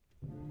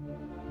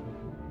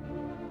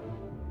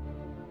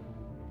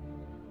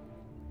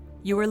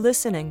You are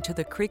listening to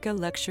the Krika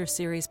Lecture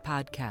Series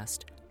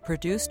podcast,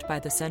 produced by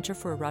the Center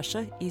for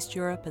Russia, East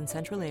Europe, and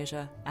Central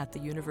Asia at the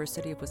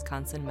University of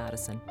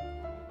Wisconsin-Madison.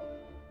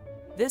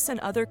 This and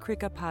other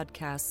Krika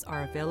podcasts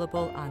are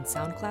available on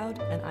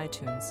SoundCloud and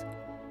iTunes.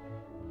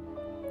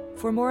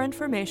 For more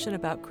information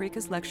about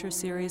Krika's lecture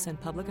series and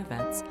public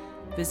events,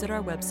 visit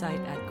our website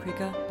at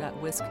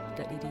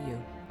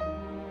krika.wisc.edu.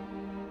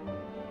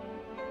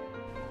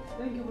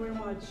 Thank you very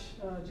much,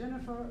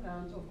 Jennifer,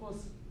 and of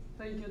course,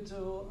 thank you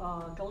to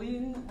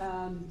Colleen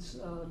and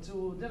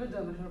to David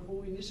Danaher,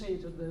 who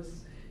initiated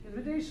this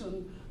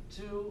invitation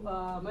to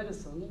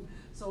medicine.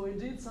 So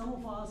indeed,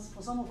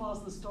 for some of us,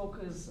 this talk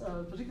is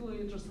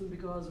particularly interesting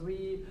because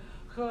we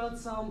heard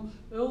some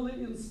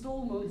early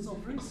installments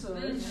of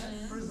research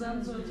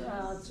presented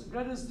at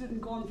graduate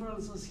student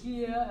conferences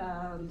here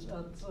and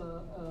at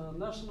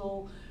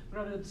national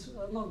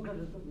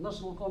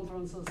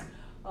conferences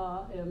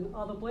in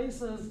other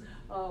places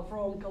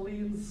from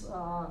Colleen's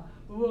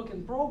work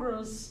in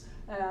progress.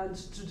 And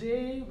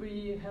today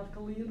we have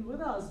Colleen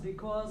with us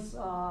because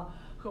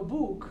her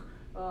book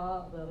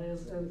that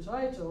is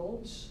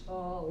entitled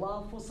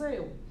Love for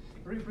Sale,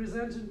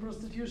 Representing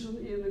Prostitution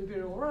in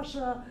Imperial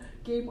Russia,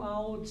 came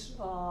out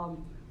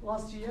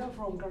last year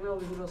from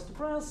Cornell University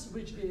Press,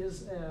 which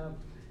is an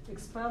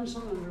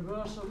expansion and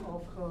reversion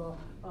of her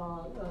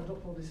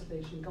doctoral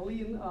dissertation.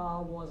 Colleen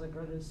was a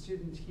graduate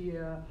student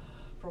here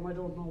from I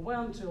don't know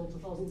when till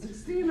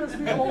 2016, as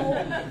we all.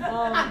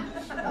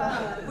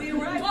 We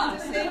arrived at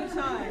the same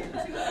time,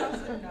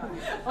 2009.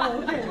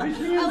 Oh, okay, which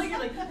means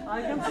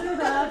I can see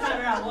that.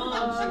 How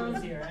long she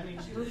was here. I mean,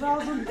 she was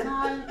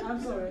 2009. I'm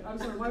sorry.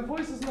 My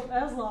voice is not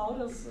as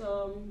loud as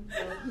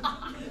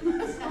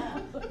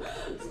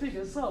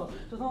speakers. So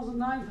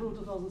 2009 through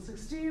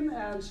 2016,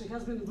 and she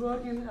has been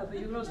working at the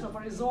University of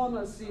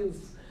Arizona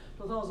since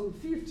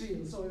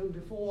 2015. So even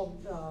before.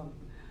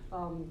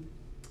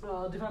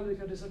 Defending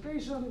her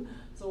dissertation,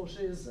 so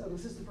she's an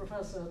assistant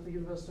professor at the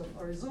University of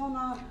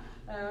Arizona.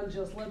 And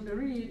just let me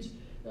read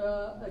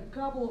a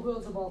couple of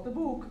words about the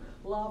book.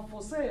 Love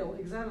for Sale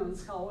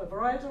examines how a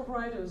variety of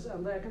writers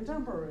and their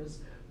contemporaries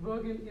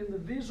working in the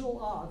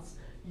visual arts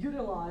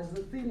utilize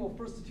the theme of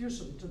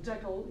prostitution to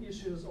tackle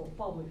issues of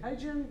public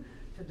hygiene,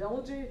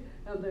 fidelity,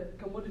 and the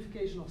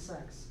commodification of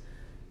sex.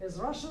 As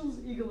Russians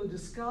eagerly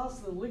discuss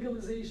the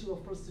legalization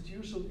of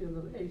prostitution in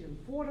the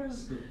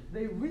 1840s,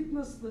 they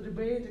witnessed the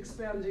debate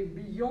expanding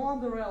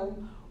beyond the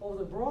realm of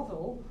the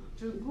brothel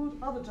to include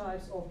other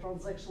types of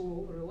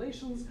transactional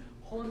relations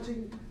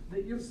haunting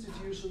the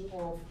institution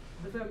of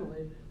the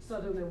family,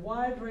 studying a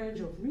wide range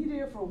of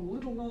media from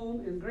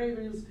little-known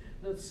engravings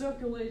that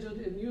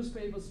circulated in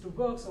newspapers to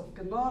works of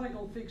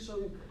canonical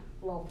fiction.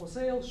 Love for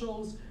Sale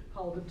shows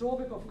how the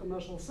topic of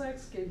commercial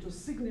sex came to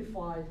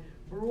signify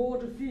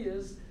broader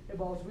fears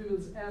about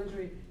women's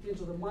entry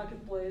into the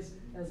marketplace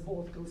as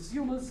both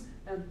consumers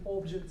and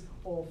objects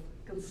of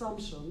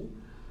consumption.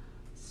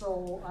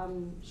 So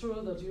I'm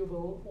sure that you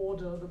will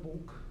order the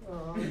book.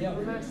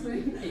 The next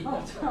thing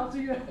after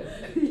you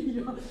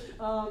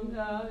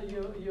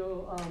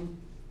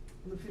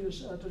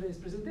finish today's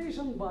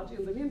presentation. But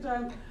in the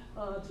meantime,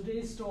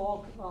 today's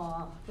talk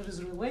that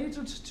is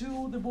related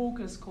to the book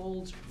is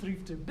called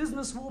Thrifty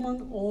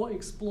Businesswoman or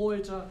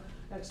Exploiter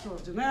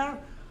Extraordinaire,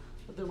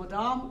 the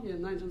Madame in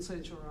 19th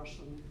century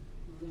Russia,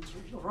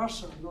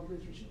 not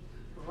literature,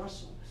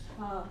 Russia.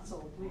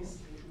 So please.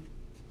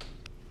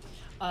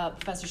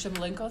 Professor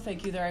Shimelenko,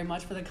 thank you very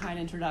much for the kind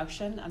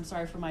introduction. I'm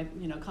sorry for my,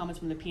 comments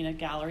from the peanut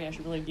gallery. I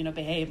should really,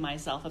 behave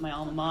myself at my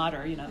alma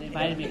mater. They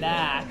invited me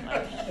back.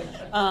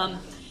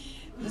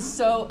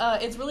 So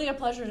it's really a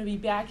pleasure to be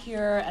back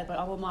here at my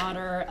alma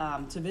mater,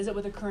 to visit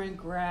with the current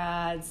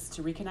grads,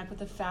 to reconnect with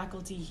the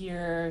faculty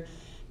here,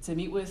 to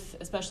meet with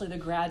especially the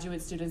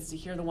graduate students, to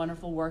hear the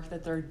wonderful work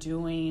that they're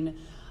doing.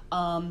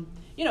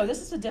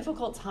 This is a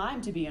difficult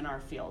time to be in our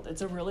field.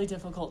 It's a really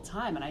difficult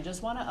time, and I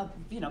just want to,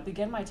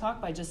 begin my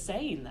talk by just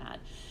saying that,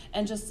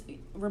 and just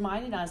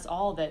reminding us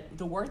all that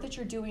the work that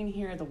you're doing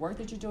here, the work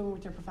that you're doing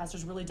with your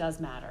professors really does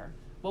matter.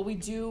 What we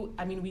do,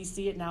 we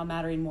see it now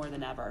mattering more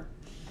than ever.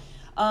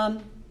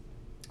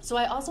 So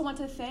I also want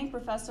to thank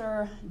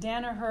Professor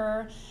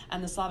Danaher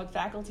and the Slavic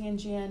faculty in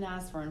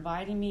GNS for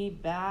inviting me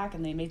back,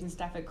 and the amazing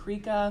staff at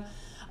Krika,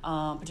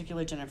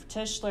 particularly Jennifer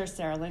Tischler,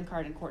 Sarah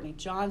Linkart, and Courtney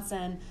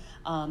Johnson,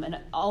 and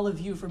all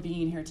of you for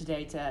being here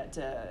today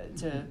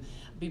to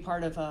be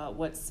part of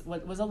what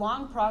was a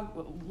long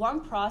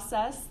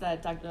process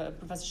that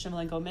Professor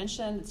Shimelenko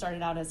mentioned. It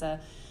started out as a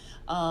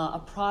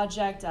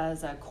project,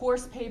 as a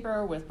course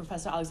paper with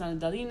Professor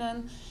Alexander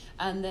Dalinin,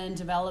 and then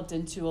developed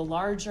into a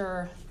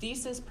larger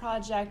thesis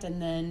project,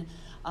 and then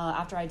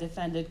after I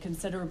defended,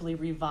 considerably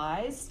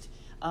revised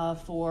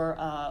for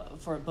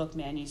a book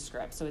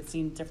manuscript. So it's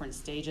seen different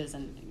stages,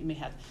 and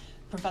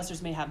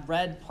professors may have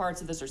read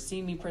parts of this or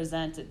seen me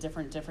present at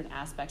different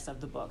aspects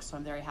of the book. So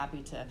I'm very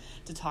happy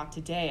to talk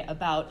today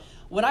about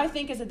what I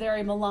think is a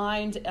very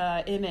maligned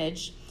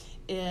image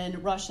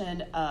in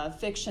Russian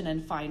fiction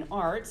and fine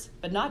art,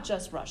 but not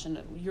just Russian,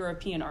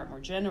 European art more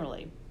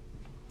generally.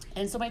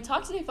 And so my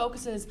talk today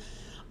focuses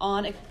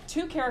on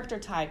two character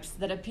types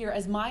that appear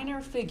as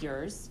minor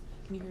figures.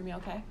 Can you hear me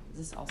okay? Is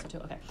this also too?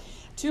 Okay.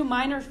 Two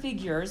minor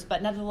figures,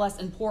 but nevertheless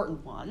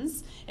important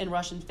ones, in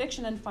Russian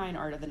fiction and fine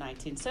art of the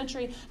 19th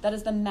century. That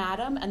is the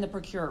Madam and the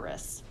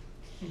Procuress.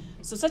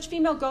 So such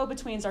female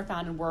go-betweens are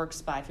found in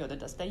works by Fyodor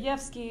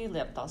Dostoevsky,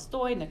 Lev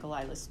Tolstoy,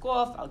 Nikolai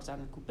Leskov,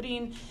 Alexander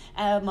Kuprin,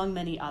 among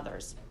many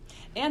others.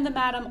 And the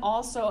Madam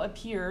also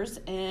appears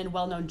in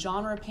well-known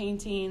genre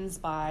paintings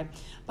by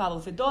Pavel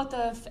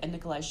Fedotov and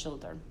Nikolai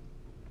Schilder.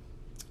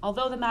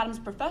 Although the Madam's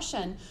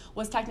profession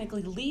was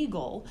technically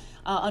legal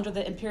under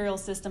the imperial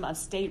system of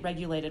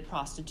state-regulated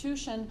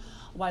prostitution,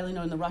 widely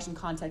known in the Russian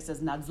context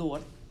as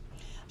nadzor,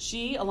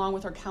 she, along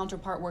with her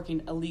counterpart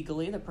working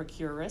illegally, the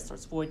procuress or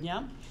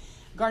svodnya,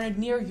 garnered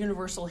near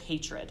universal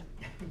hatred.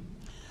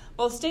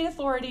 Both state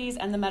authorities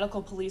and the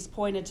medical police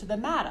pointed to the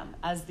Madam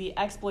as the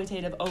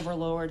exploitative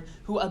overlord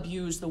who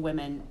abused the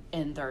women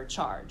in their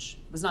charge.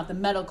 It was not the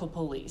medical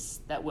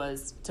police that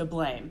was to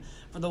blame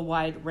for the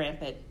wide,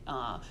 rampant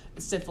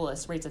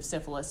rates of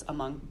syphilis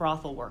among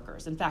brothel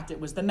workers. In fact, it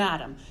was the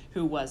Madam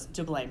who was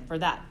to blame for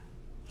that.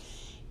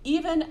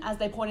 Even as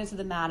they pointed to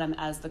the Madam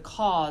as the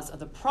cause of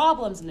the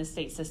problems in the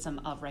state system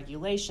of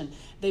regulation,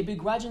 they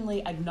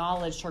begrudgingly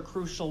acknowledged her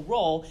crucial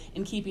role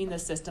in keeping the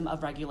system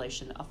of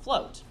regulation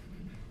afloat.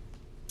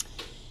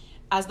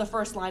 As the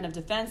first line of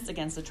defense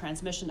against the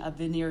transmission of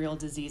venereal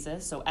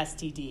diseases, so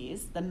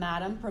STDs, the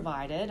Madam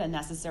provided a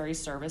necessary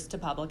service to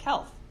public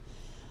health.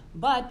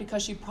 But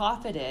because she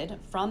profited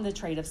from the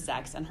trade of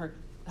sex and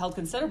held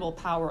considerable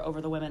power over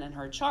the women in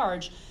her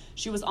charge,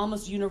 she was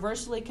almost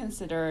universally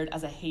considered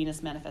as a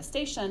heinous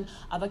manifestation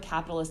of a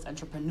capitalist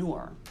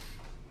entrepreneur.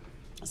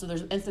 So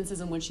there's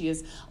instances in which she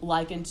is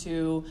likened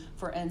to,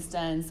 for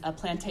instance, a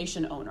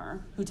plantation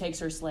owner who takes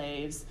her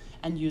slaves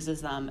and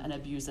uses them and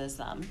abuses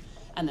them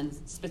and then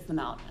spits them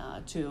out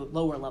to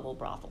lower-level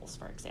brothels,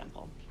 for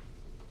example.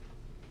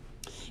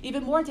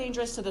 Even more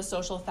dangerous to the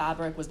social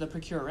fabric was the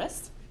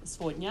procuress,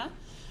 svodnya,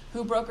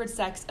 who brokered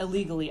sex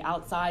illegally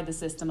outside the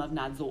system of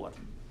nadzor.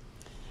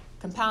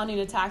 Compounding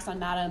attacks on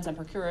madams and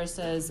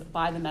procuresses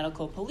by the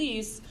medical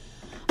police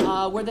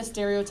were the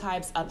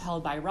stereotypes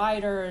upheld by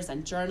writers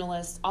and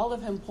journalists, all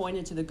of whom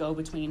pointed to the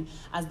go-between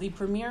as the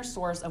premier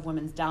source of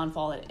women's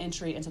downfall and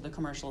entry into the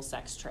commercial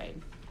sex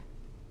trade.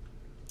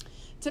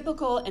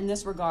 Typical in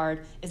this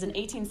regard is an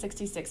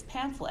 1866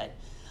 pamphlet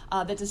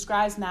that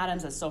describes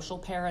madams as social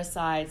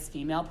parasites,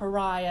 female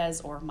pariahs,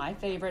 or my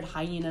favorite,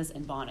 hyenas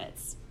in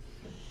bonnets.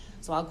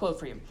 So I'll quote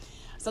for you.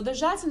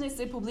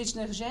 Содержательности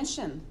публичных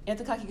женщин,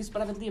 это, как их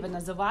справедливо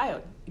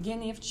называют,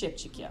 гении в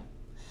чепчике.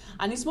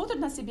 Они смотрят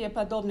на себе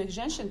подобных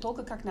женщин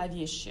только как на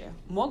вещи,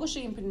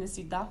 могущие им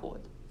приносить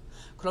доход.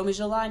 Кроме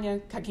желания,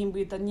 каким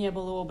бы это ни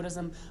было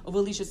образом,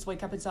 увеличить свой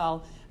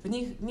капитал, в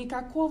них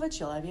никакого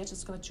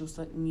человеческого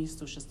чувства не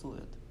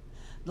существует.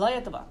 Для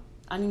этого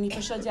они не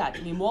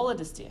пощадят ни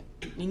молодости,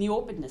 ни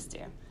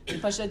неопытности, не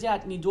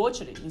пощадят ни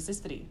дочери, ни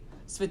сестры.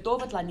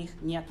 Святого для них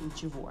нет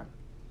ничего.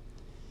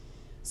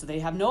 So they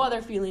have no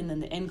other feeling than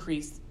the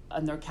increase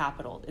in their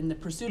capital. In the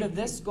pursuit of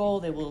this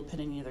goal, they will put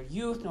in neither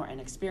youth nor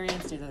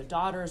inexperience, neither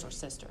daughters or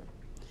sister.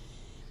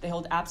 They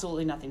hold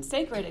absolutely nothing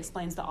sacred,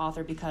 explains the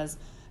author, because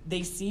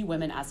they see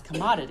women as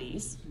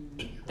commodities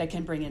that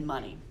can bring in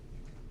money.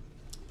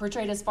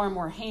 Portrayed as far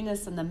more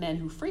heinous than the men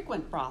who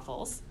frequent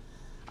brothels,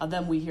 of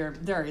them we hear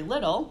very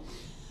little,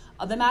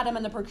 the Madam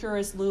and the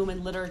Procuress loom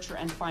in literature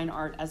and fine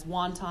art as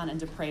wanton and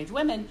depraved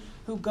women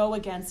who go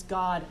against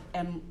God,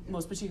 and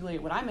most particularly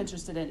what I'm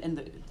interested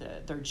in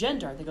their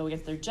gender. They go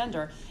against their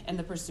gender in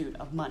the pursuit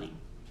of money.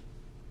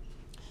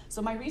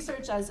 So my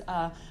research, as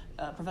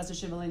Professor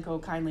Shivalenko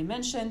kindly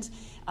mentioned,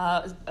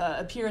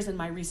 appears in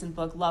my recent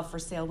book, Love for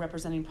Sale,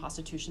 Representing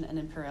Prostitution in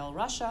Imperial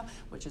Russia,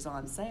 which is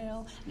on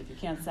sale. And if you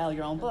can't sell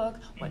your own book,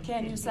 what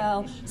can you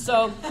sell?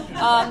 So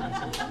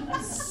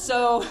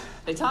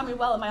they taught me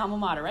well at my alma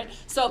mater, right?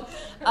 So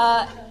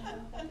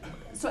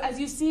as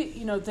you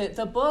see,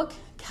 the book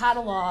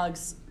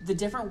catalogs the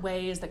different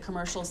ways that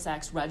commercial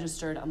sex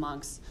registered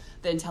amongst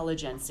the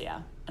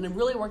intelligentsia. And I'm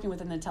really working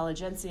within the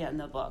intelligentsia in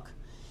the book.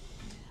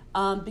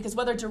 Because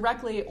whether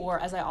directly or,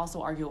 as I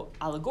also argue,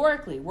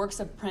 allegorically, works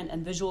of print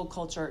and visual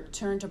culture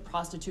turn to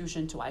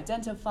prostitution to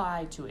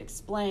identify, to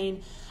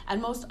explain,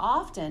 and most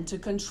often to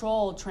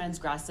control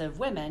transgressive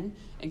women,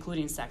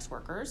 including sex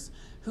workers,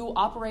 who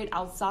operate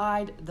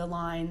outside the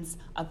lines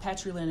of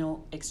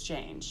patrilineal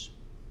exchange.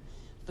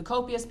 The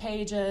copious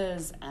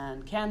pages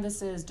and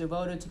canvases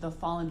devoted to the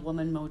fallen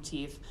woman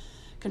motif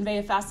convey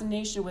a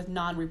fascination with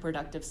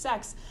non-reproductive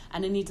sex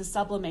and a need to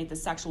sublimate the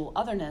sexual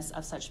otherness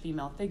of such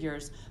female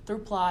figures through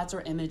plots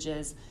or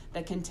images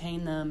that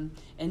contain them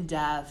in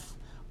death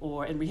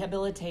or in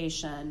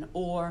rehabilitation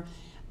or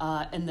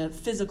in the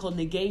physical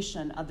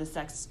negation of the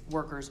sex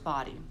worker's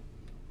body.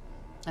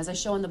 As I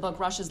show in the book,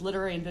 Russia's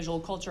literary and visual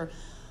culture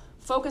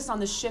focus on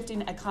the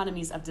shifting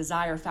economies of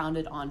desire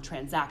founded on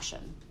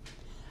transaction.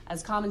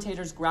 As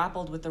commentators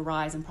grappled with the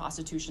rise in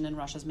prostitution in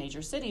Russia's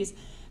major cities,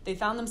 they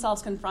found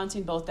themselves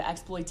confronting both the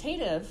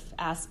exploitative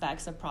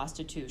aspects of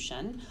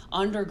prostitution,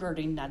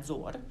 undergirding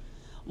nadzor,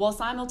 while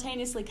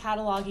simultaneously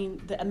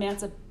cataloging the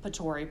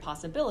emancipatory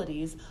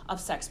possibilities of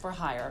sex for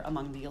hire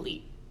among the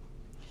elite.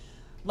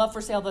 Love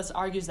for Sale thus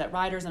argues that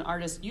writers and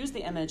artists use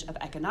the image of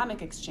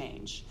economic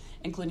exchange,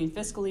 including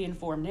fiscally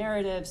informed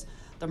narratives,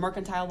 the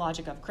mercantile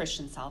logic of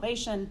Christian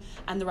salvation,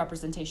 and the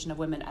representation of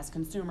women as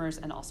consumers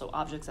and also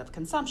objects of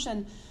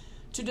consumption,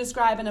 to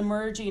describe an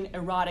emerging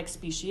erotic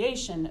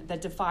speciation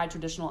that defied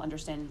traditional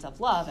understandings of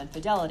love and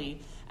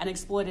fidelity and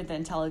exploited the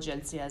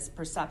intelligentsia's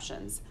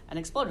perceptions and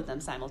exploded them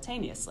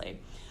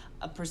simultaneously,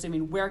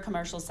 presuming where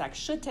commercial sex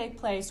should take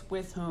place,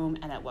 with whom,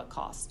 and at what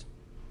cost.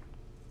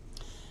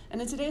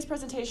 And in today's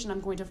presentation,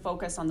 I'm going to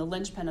focus on the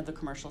linchpin of the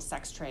commercial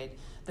sex trade,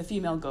 the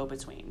female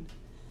go-between.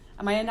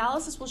 And my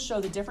analysis will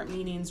show the different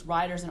meanings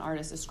writers and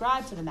artists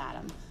ascribe to the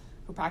madam,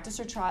 who practiced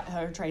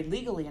her trade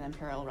legally in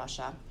Imperial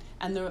Russia,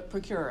 and the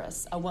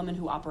procuress, a woman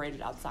who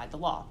operated outside the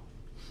law.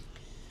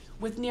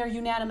 With near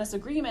unanimous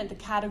agreement, the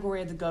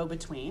category of the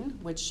go-between,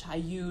 which I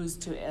use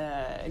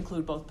to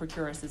include both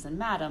procuresses and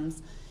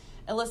madams,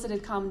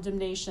 elicited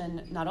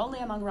condemnation not only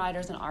among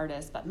writers and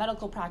artists, but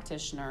medical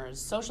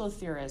practitioners, social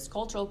theorists,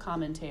 cultural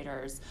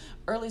commentators,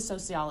 early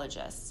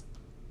sociologists.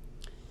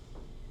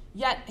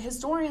 Yet,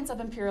 historians of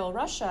Imperial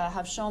Russia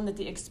have shown that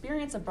the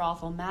experience of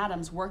brothel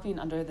madams working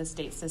under the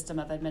state system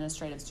of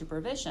administrative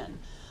supervision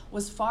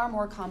was far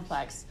more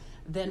complex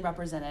than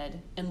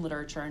represented in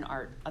literature and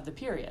art of the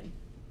period.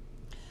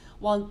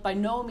 While by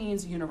no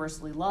means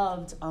universally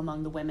loved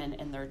among the women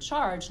in their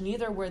charge,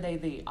 neither were they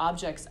the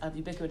objects of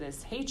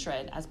ubiquitous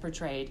hatred as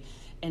portrayed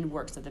in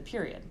works of the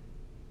period.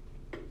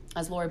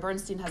 As Laurie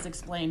Bernstein has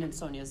explained in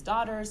Sonia's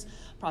Daughters,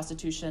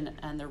 Prostitutes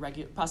and the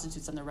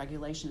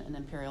Regulation in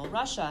Imperial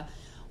Russia,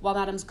 while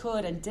madams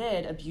could and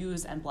did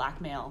abuse and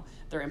blackmail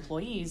their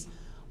employees,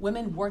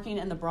 women working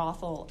in the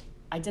brothel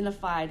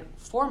identified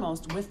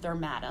foremost with their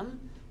madam,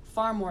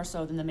 far more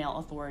so than the male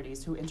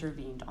authorities who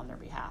intervened on their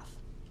behalf.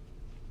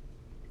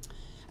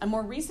 And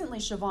more recently,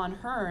 Siobhan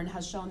Hearn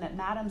has shown that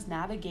madams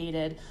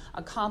navigated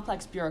a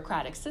complex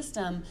bureaucratic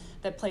system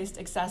that placed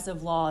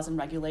excessive laws and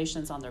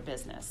regulations on their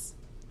business.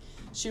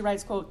 She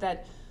writes, quote,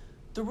 that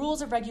the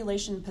rules of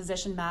regulation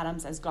position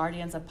madams as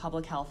guardians of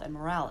public health and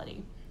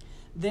morality.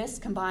 This,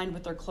 combined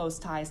with their close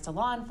ties to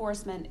law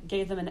enforcement,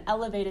 gave them an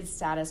elevated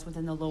status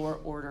within the lower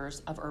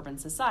orders of urban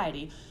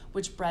society,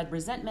 which bred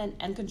resentment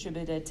and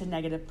contributed to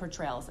negative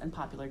portrayals in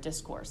popular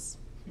discourse.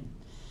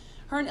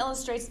 Hearn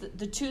illustrates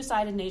the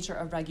two-sided nature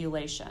of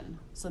regulation.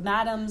 So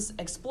madams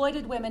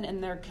exploited women in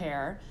their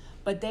care,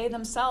 but they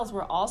themselves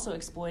were also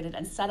exploited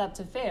and set up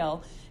to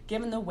fail,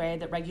 given the way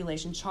that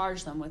regulation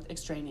charged them with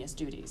extraneous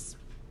duties.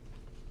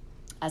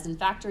 As in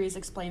factories,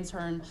 explains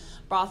Hearn,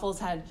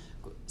 brothels had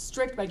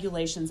strict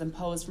regulations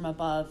imposed from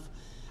above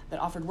that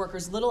offered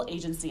workers little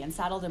agency and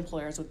saddled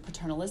employers with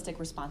paternalistic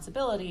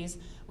responsibilities,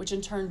 which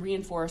in turn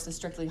reinforced a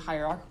strictly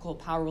hierarchical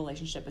power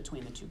relationship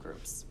between the two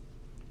groups.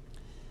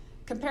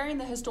 Comparing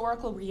the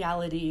historical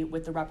reality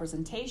with the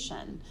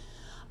representation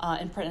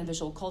in print and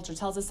visual culture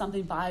tells us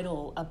something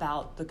vital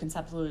about the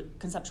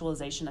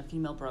conceptualization of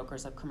female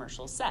brokers of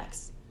commercial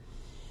sex.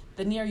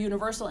 The near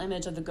universal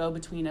image of the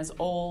go-between as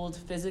old,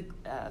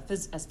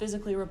 as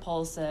physically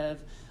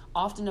repulsive,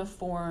 often a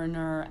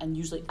foreigner, and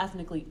usually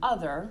ethnically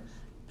other,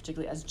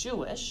 particularly as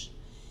Jewish,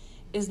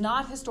 is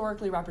not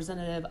historically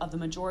representative of the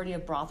majority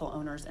of brothel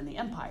owners in the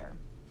empire.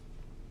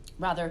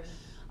 Rather,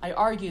 I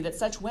argue that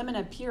such women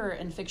appear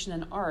in fiction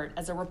and art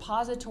as a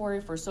repository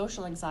for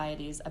social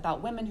anxieties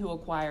about women who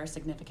acquire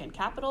significant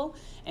capital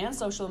and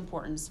social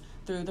importance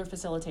through their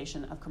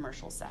facilitation of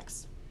commercial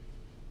sex.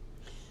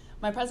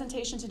 My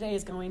presentation today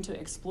is going to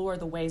explore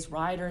the ways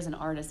writers and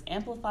artists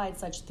amplified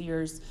such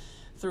fears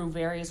through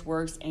various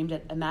works aimed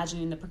at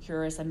imagining the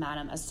procuress and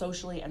madam as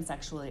socially and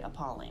sexually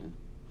appalling.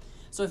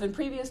 So if in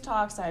previous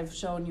talks I've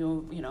shown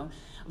you,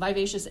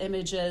 vivacious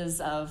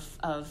images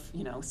of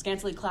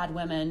scantily clad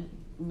women,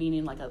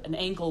 meaning like an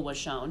ankle was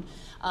shown.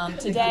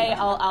 Today,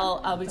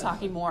 I'll be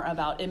talking more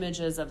about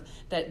images of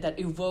that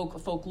evoke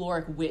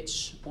folkloric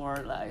witch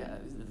or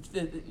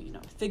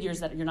figures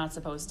that you're not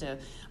supposed to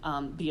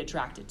be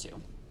attracted to.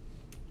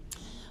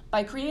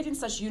 By creating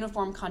such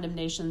uniform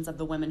condemnations of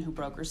the women who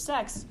broker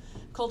sex,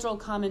 cultural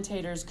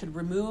commentators could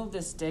remove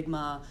the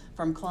stigma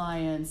from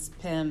clients,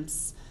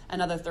 pimps,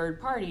 and other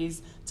third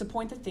parties to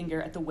point the finger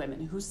at the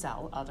women who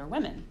sell other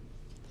women.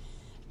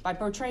 By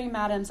portraying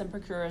madams and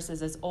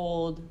procuresses as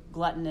old,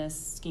 gluttonous,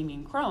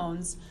 scheming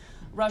crones,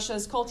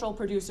 Russia's cultural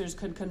producers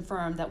could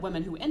confirm that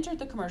women who entered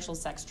the commercial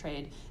sex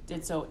trade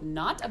did so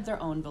not of their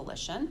own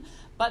volition,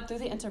 but through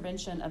the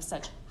intervention of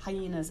such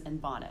hyenas in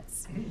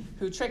bonnets,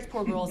 who tricked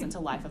poor girls into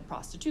life of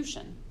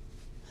prostitution.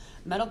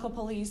 Medical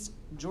police,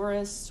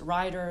 jurists,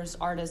 writers,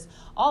 artists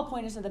all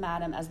pointed to the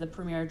madam as the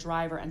premier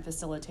driver and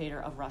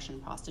facilitator of Russian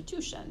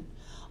prostitution,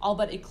 all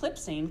but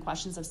eclipsing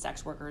questions of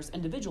sex workers'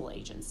 individual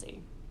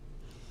agency.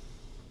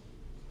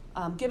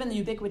 Given the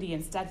ubiquity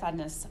and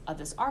steadfastness of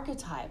this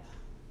archetype,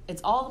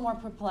 it's all the more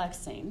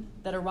perplexing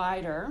that a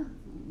writer,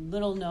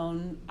 little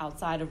known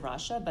outside of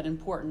Russia, but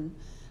important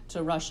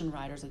to Russian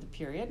writers of the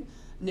period,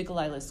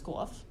 Nikolai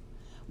Lyskov,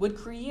 would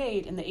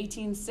create in the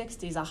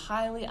 1860s a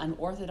highly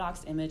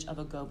unorthodox image of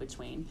a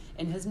go-between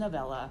in his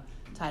novella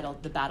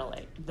titled The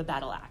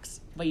Battle Axe,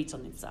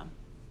 Voitelnica.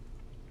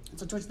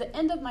 So towards the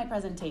end of my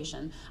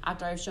presentation,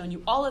 after I've shown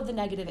you all of the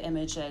negative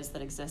images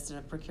that existed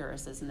of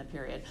procuresses in the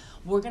period,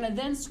 we're going to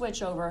then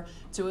switch over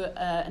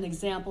to an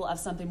example of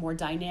something more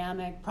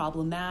dynamic,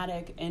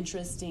 problematic,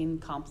 interesting,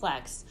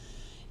 complex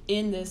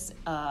in this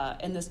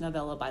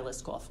novella by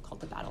Liskov called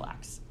The Battle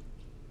Axe.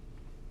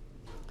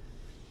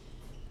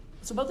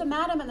 So both the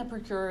Madam and the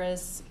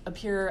Procuress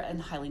appear in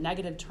highly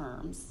negative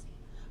terms.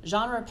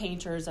 Genre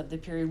painters of the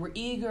period were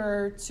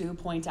eager to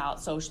point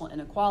out social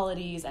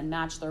inequalities and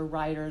match their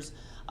writers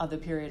of the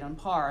period on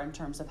par in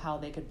terms of how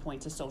they could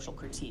point to social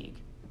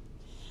critique.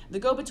 The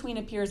go-between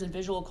appears in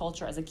visual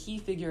culture as a key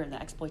figure in the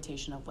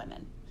exploitation of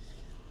women.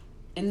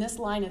 In this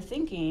line of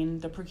thinking,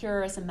 the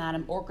Procuress and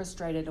Madam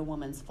orchestrated a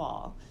woman's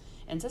fall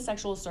into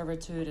sexual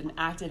servitude and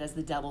acted as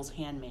the devil's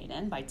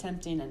handmaiden by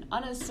tempting an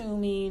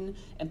unassuming,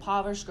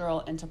 impoverished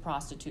girl into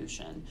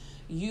prostitution,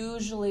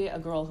 usually a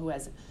girl who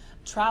has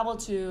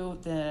traveled to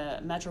the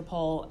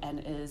metropole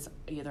and is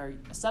either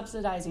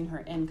subsidizing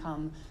her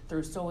income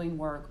through sewing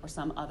work or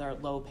some other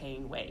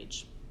low-paying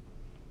wage.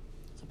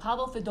 So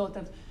Pavel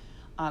Fedotov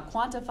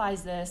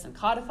quantifies this and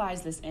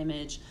codifies this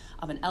image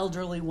of an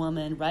elderly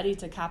woman ready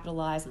to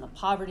capitalize on the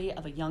poverty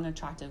of a young,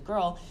 attractive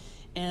girl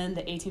in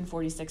the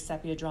 1846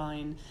 sepia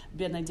drawing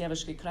Бедной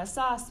девушки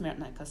краса,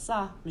 смертная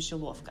коса,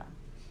 Мышеловка.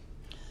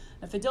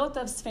 Now,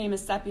 Fedotov's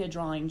famous sepia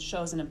drawing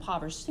shows an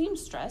impoverished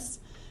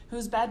seamstress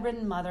whose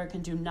bedridden mother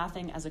can do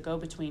nothing as a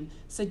go-between,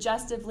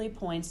 suggestively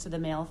points to the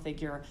male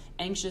figure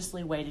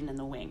anxiously waiting in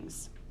the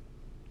wings.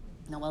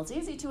 Now, while it's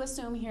easy to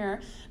assume here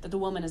that the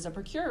woman is a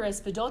procuress,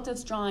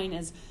 Fedotov's drawing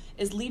is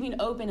leaving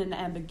open an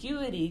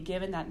ambiguity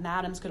given that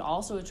madams could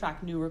also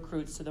attract new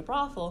recruits to the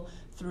brothel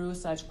through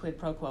such quid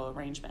pro quo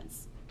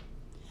arrangements.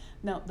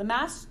 Now, the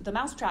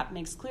mousetrap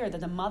makes clear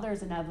that the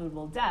mother's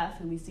inevitable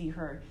death, and we see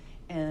her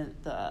in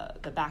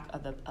the back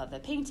of the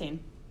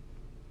painting,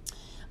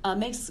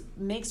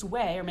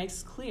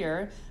 makes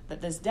clear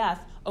that this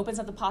death opens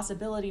up the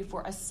possibility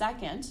for a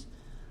second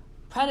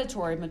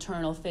predatory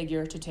maternal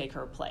figure to take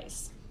her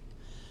place.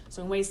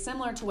 So in ways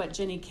similar to what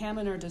Jenny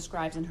Kaminer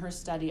describes in her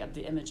study of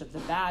the image of the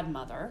bad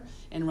mother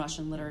in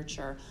Russian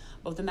literature,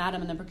 both the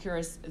Madam and the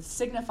Procuress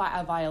signify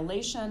a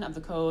violation of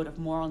the code of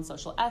moral and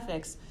social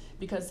ethics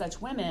because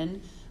such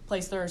women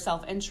place their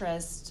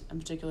self-interest, and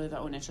particularly their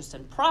own interest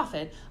in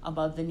profit,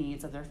 above the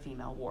needs of their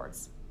female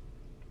wards.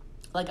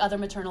 Like other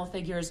maternal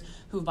figures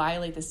who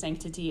violate the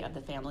sanctity of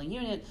the family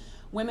unit,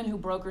 women who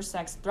broker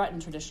sex threaten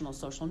traditional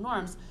social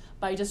norms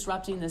by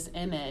disrupting this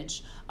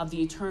image of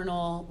the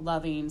eternal,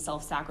 loving,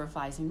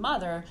 self-sacrificing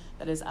mother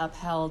that is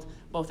upheld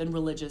both in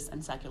religious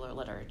and secular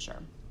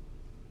literature.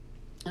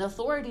 And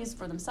authorities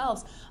for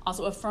themselves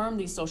also affirm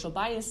these social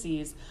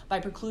biases by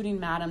precluding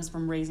madams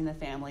from raising a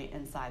family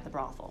inside the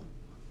brothel.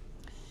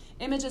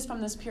 Images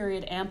from this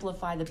period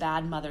amplify the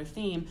bad mother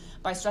theme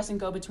by stressing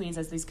go-betweens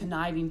as these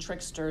conniving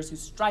tricksters who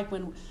strike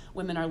when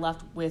women are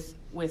left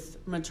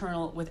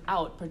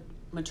without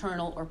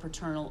maternal or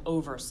paternal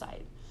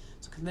oversight.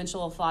 So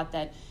conventional thought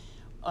that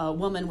a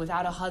woman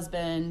without a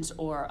husband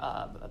or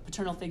a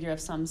paternal figure of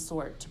some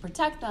sort to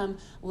protect them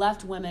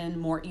left women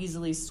more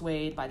easily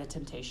swayed by the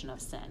temptation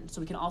of sin.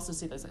 So we can also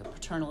see there's a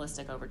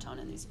paternalistic overtone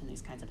in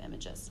these kinds of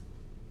images.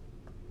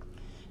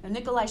 Now,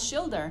 Nikolai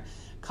Schilder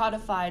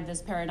codified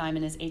this paradigm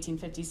in his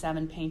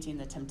 1857 painting,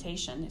 The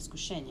Temptation,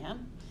 Iskushenia.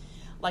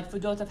 Like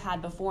Fedotov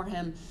had before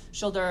him,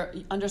 Schilder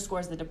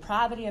underscores the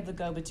depravity of the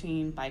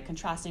go-between by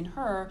contrasting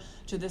her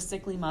to the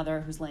sickly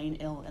mother who's laying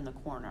ill in the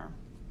corner.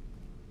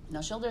 Now,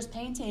 Schilder's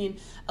painting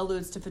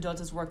alludes to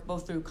Fedotov's work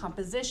both through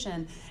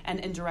composition and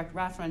indirect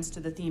reference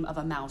to the theme of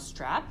a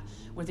mousetrap,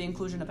 with the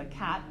inclusion of a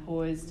cat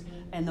poised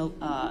in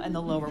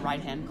the lower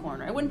right-hand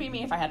corner. It wouldn't be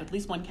me if I had at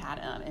least one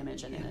cat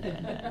image in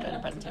a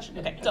presentation.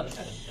 Okay, so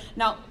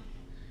now,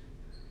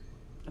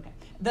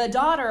 the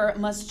daughter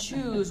must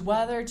choose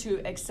whether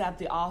to accept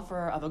the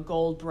offer of a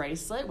gold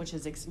bracelet, which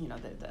is,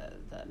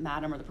 the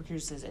madam or the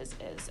procuress is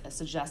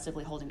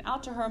suggestively holding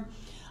out to her,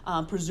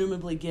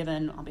 presumably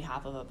given on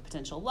behalf of a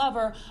potential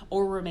lover,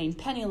 or remain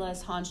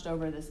penniless, hunched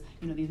over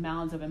these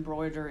mounds of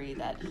embroidery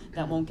that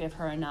won't give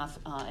her enough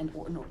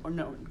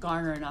or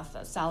garner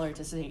enough salary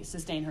to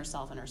sustain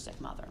herself and her sick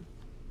mother.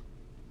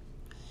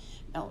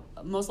 Now,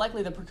 most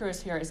likely the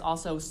procuress here is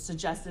also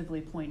suggestively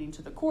pointing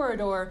to the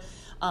corridor,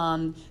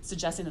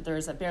 suggesting that there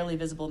is a barely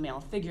visible male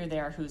figure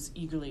there who's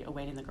eagerly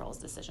awaiting the girl's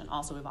decision,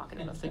 also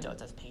evocative of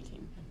Fedotov's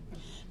painting.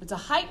 But to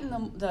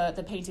heighten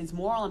the painting's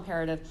moral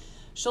imperative,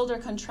 Schilder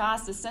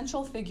contrasts the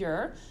central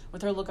figure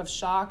with her look of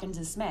shock and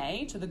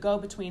dismay to the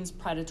go-between's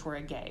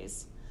predatory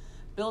gaze.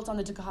 Built on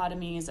the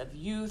dichotomies of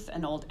youth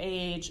and old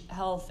age,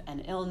 health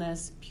and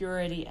illness,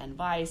 purity and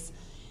vice,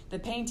 the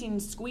painting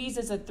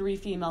squeezes the three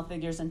female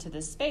figures into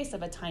the space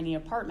of a tiny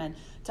apartment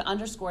to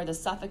underscore the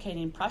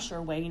suffocating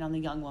pressure weighing on the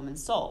young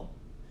woman's soul.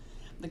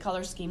 The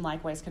color scheme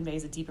likewise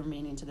conveys a deeper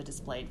meaning to the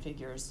displayed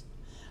figures.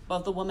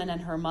 Both the woman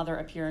and her mother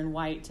appear in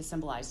white to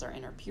symbolize their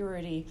inner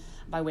purity.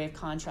 By way of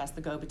contrast,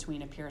 the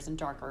go-between appears in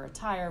darker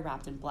attire,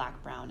 wrapped in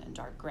black, brown, and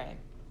dark gray.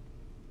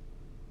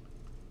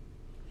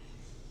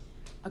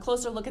 A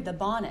closer look at the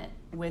bonnet,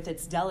 with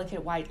its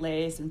delicate white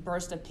lace and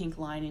burst of pink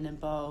lining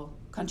and bow,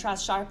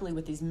 contrasts sharply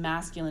with these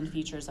masculine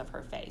features of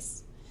her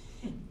face.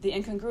 The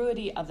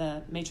incongruity of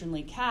the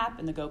matronly cap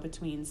and the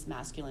go-between's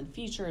masculine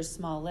features,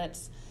 small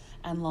lips,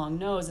 and long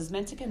nose is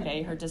meant to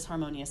convey her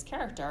disharmonious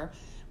character,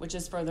 which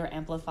is further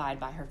amplified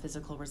by her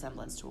physical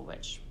resemblance to a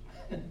witch.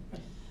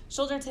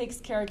 Schilder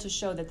takes care to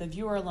show that the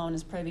viewer alone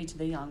is privy to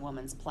the young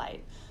woman's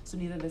plight. So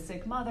neither the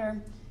sick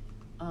mother,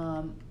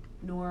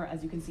 nor,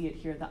 as you can see it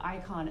here, the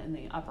icon in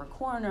the upper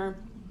corner,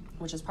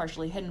 which is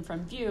partially hidden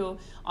from view,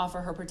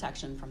 offer her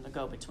protection from the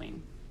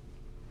go-between.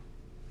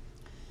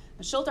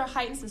 Schilder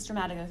heightens this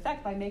dramatic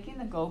effect by making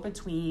the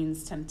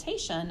go-between's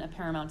temptation a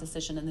paramount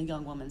decision in the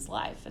young woman's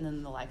life and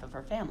in the life of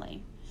her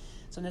family.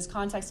 So in this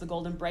context, the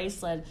golden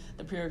bracelet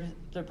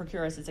the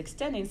procuress is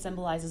extending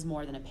symbolizes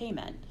more than a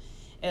payment.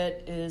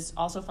 It is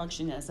also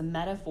functioning as a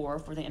metaphor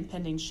for the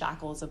impending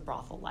shackles of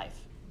brothel life.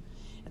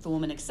 If the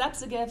woman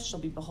accepts the gift, she'll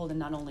be beholden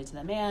not only to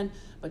the man,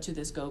 but to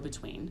this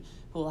go-between,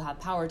 who will have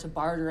power to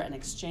barter and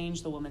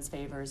exchange the woman's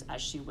favors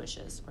as she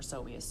wishes, or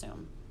so we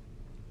assume.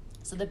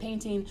 So the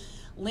painting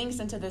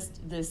links into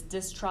this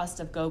distrust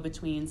of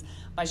go-betweens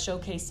by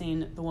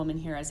showcasing the woman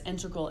here as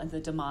integral in the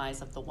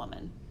demise of the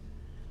woman.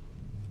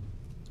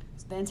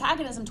 So the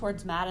antagonism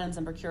towards madams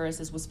and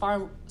procuresses was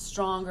far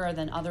stronger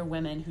than other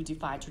women who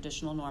defied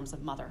traditional norms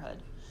of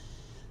motherhood.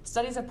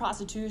 Studies of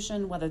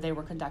prostitution, whether they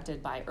were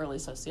conducted by early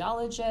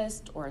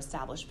sociologists or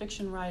established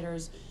fiction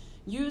writers,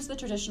 used the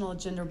traditional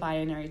gender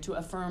binary to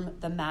affirm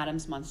the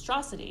madam's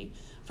monstrosity,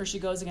 for she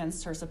goes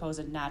against her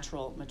supposed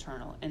natural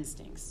maternal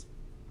instincts.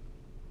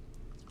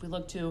 If we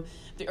look to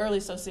the early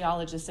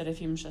sociologist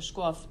Serafim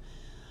Shashkov,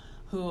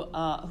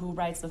 who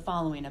writes the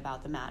following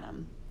about the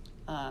madam.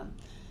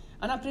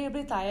 Она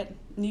приобретает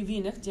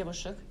невинных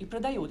девушек и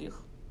продает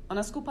их.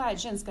 Она скупает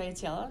женское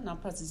тело на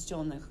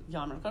процессионных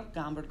ярмарках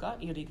Гамбурга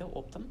и Рига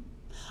оптом,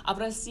 а в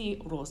России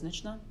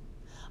рознично.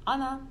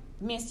 Она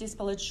вместе с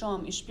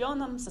палачом и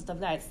шпионом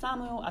составляет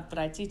самую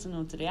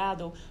отвратительную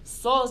триаду,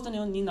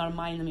 созданную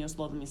ненормальными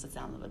условиями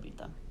социального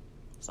быта.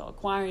 So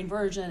acquiring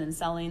virgin and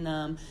selling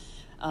them,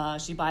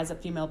 she buys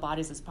up female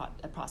bodies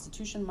at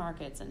prostitution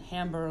markets in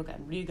Hamburg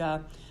and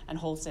Riga, and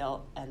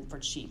wholesale and for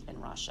cheap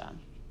in Russia.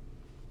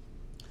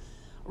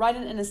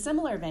 Writing in a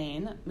similar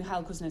vein,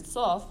 Mikhail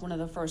Kuznetsov, one of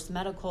the first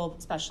medical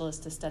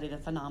specialists to study the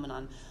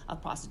phenomenon of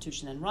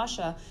prostitution in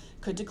Russia,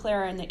 could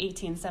declare in the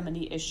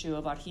 1870 issue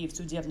of Archiv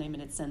Судебной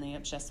медицины и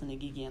общественной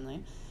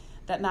гигиены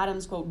that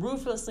madams, quote,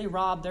 ruthlessly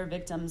robbed their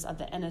victims of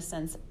their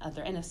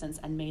innocence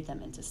and made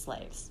them into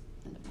slaves,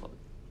 end of quote.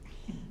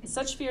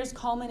 Such fears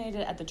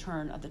culminated at the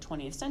turn of the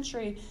 20th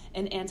century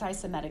in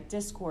anti-Semitic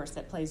discourse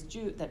that placed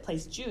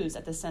Jews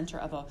at the center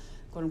of a,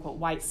 quote-unquote,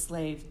 white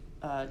slave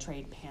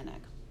trade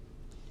panic.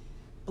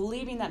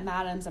 Believing that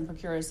madams and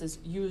procuresses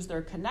used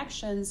their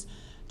connections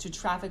to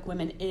traffic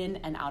women in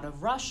and out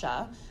of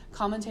Russia,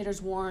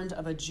 commentators warned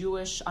of a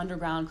Jewish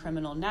underground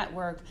criminal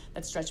network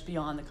that stretched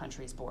beyond the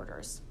country's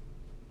borders.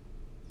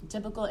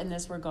 Typical in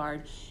this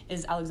regard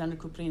is Alexander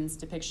Kuprin's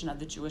depiction of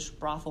the Jewish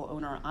brothel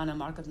owner Anna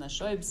Markovna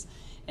Shoibs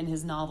in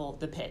his novel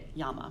The Pit,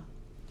 Yama.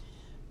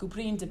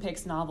 Kuprin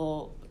depicts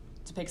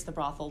the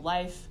brothel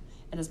life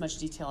in as much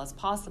detail as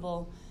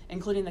possible,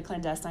 including the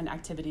clandestine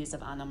activities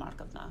of Anna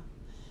Markovna.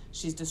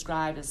 She's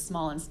described as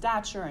small in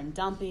stature and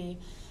dumpy,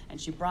 and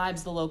she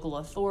bribes the local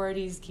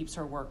authorities, keeps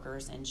her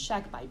workers in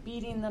check by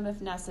beating them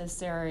if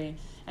necessary,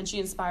 and she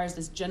inspires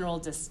this general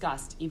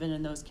disgust even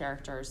in those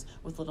characters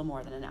with little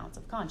more than an ounce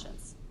of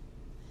conscience.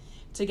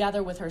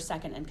 Together with her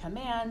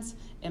second-in-command,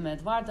 Emma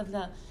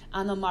Edvardovna,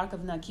 Anna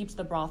Markovna keeps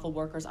the brothel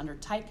workers under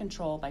tight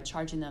control by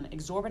charging them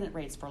exorbitant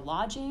rates for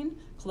lodging,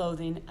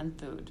 clothing, and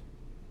food.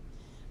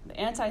 The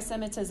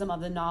anti-Semitism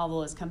of the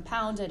novel is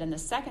compounded in the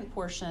second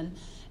portion,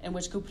 in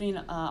which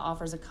Kuprin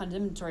offers a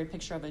condemnatory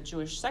picture of a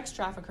Jewish sex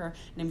trafficker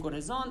named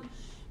Gorizont,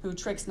 who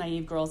tricks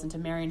naive girls into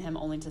marrying him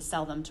only to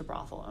sell them to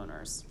brothel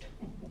owners.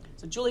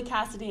 So Julie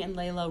Cassidy and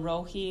Leila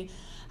Rohi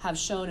have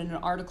shown in an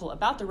article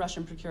about the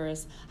Russian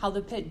procuress how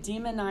the pit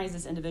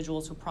demonizes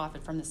individuals who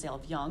profit from the sale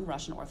of young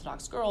Russian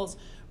Orthodox girls,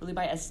 really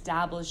by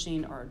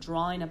establishing or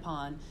drawing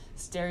upon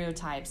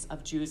stereotypes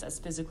of Jews as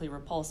physically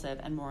repulsive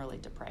and morally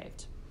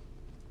depraved.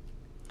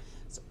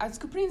 So, as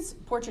Kuprin's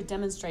portrait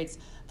demonstrates,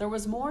 there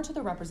was more to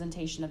the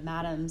representation of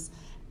madams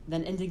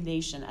than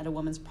indignation at a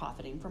woman's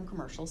profiting from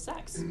commercial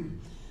sex.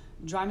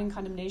 Driving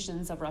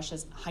condemnations of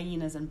Russia's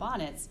hyenas and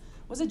bonnets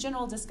was a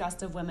general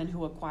disgust of women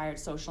who acquired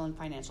social and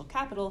financial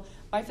capital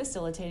by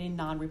facilitating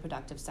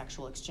non-reproductive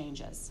sexual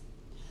exchanges.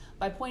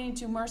 By pointing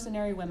to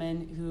mercenary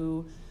women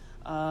who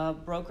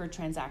brokered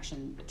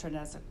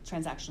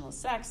transactional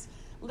sex,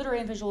 literary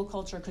and visual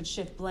culture could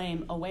shift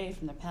blame away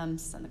from the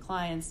pimps and the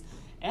clients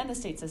and the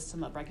state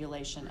system of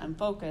regulation and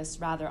focus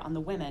rather on the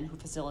women who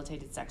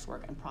facilitated sex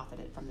work and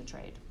profited from the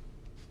trade.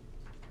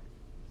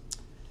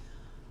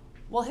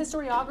 While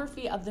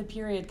historiography of the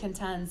period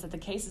contends that the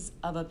cases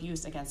of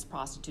abuse against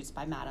prostitutes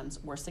by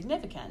madams were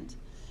significant,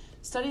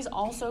 studies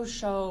also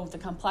show the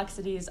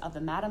complexities of the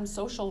madam's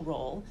social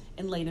role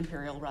in late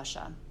imperial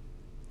Russia.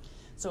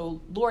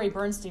 So Laurie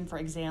Bernstein, for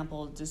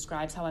example,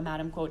 describes how a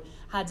madam, quote,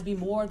 had to be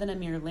more than a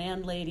mere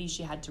landlady.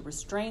 She had to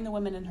restrain the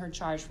women in her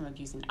charge from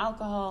abusing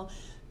alcohol,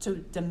 to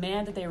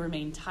demand that they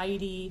remain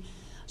tidy.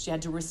 She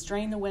had to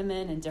restrain the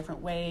women in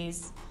different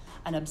ways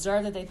and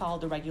observe that they followed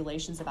the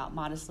regulations about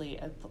modestly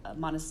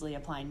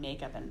applying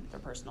makeup and their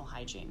personal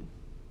hygiene.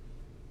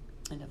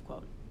 End of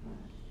quote.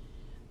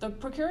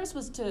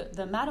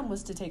 The madam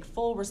was to take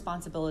full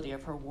responsibility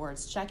of her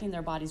wards, checking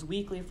their bodies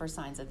weekly for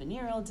signs of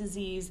venereal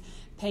disease,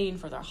 paying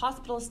for their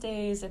hospital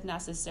stays if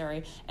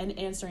necessary, and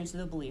answering to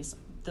the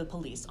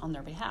police on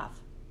their behalf.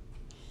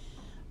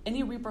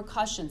 Any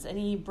repercussions,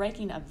 any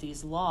breaking of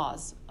these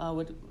laws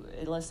would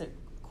elicit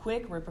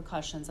quick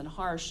repercussions and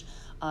harsh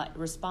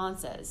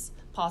responses,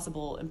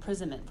 possible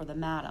imprisonment for the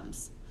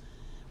madams.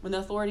 When the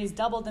authorities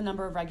doubled the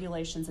number of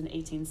regulations in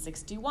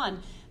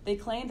 1861, they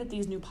claimed that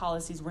these new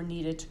policies were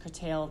needed to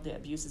curtail the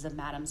abuses of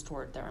madams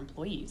toward their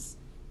employees.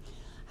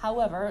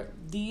 However,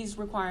 these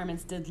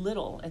requirements did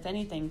little, if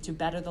anything, to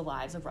better the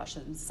lives of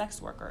Russian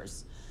sex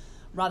workers.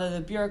 Rather,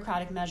 the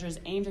bureaucratic measures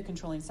aimed at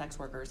controlling sex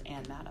workers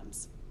and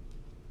madams.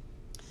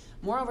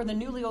 Moreover, the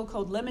new legal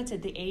code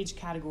limited the age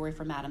category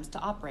for madams to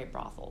operate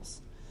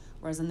brothels,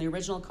 whereas in the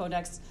original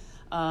codex,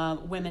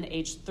 women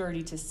aged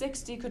 30 to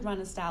 60 could run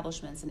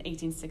establishments. In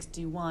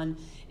 1861,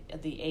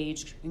 the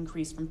age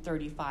increased from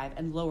 35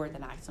 and lowered the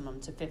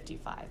maximum to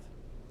 55.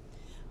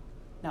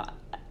 Now,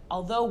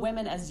 although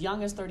women as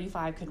young as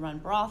 35 could run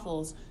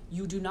brothels,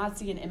 you do not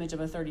see an image of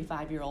a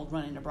 35-year-old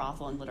running a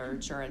brothel in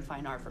literature and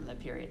fine art from the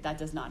period. That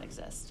does not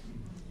exist.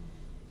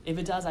 If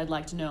it does, I'd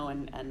like to know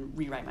and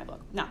rewrite my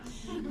book. Now,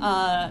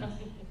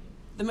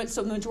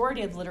 so the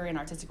majority of literary and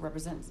artistic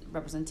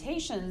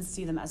representations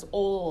see them as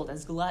old,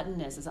 as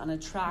gluttonous, as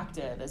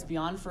unattractive, as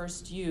beyond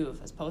first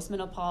youth, as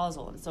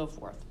postmenopausal, and so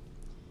forth.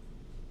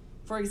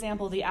 For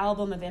example, the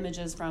album of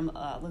images from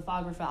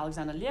lithographer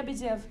Alexander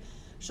Lebedev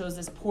shows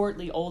this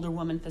portly older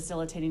woman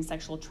facilitating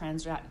sexual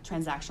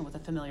transaction with a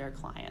familiar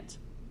client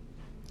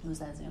who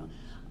says,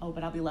 oh,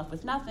 but I'll be left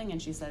with nothing.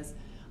 And she says,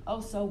 oh,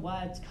 so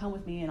what? Come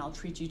with me and I'll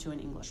treat you to an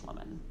English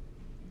woman.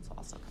 So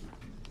also come out.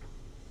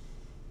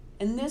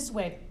 In this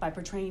way, by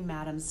portraying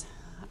madams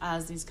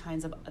as this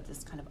kind of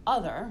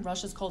other,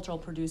 Russia's cultural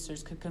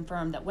producers could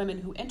confirm that women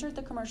who entered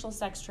the commercial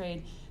sex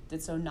trade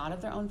did so not of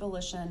their own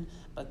volition,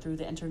 but through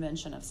the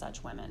intervention of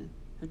such women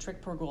who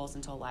tricked poor girls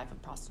into a life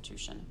of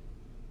prostitution.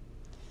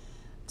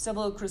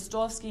 Vsevolod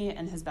Krestovsky,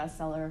 in his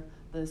bestseller,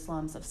 The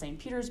Slums of St.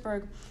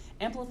 Petersburg,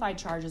 amplified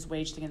charges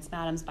waged against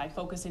madams by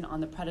focusing on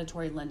the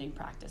predatory lending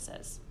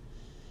practices.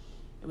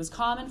 It was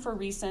common for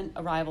recent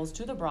arrivals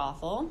to the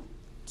brothel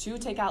to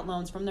take out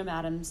loans from their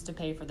madams to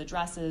pay for the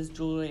dresses,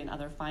 jewelry, and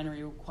other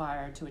finery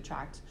required to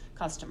attract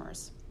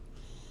customers.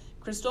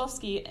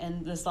 Krestovsky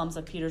in The Slums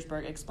of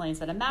Petersburg explains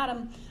that a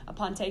madam,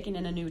 upon taking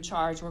in a new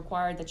charge,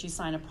 required that she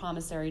sign a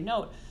promissory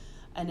note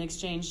in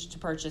exchange to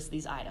purchase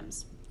these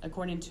items.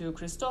 According to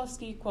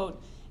Krestovsky,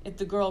 quote, if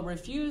the girl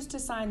refused to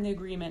sign the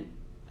agreement,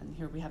 and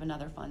here we have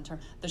another fun term,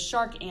 the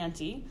shark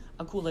auntie,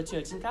 Akula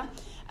Tyotinka,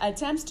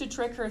 attempts to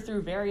trick her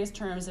through various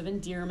terms of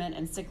endearment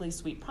and sickly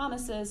sweet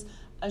promises,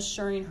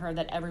 assuring her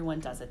that everyone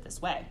does it this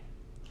way,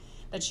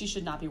 that she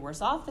should not be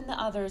worse off than the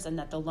others, and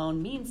that the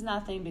loan means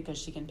nothing because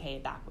she can pay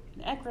it back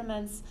in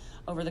increments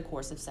over the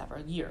course of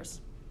several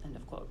years, end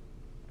of quote.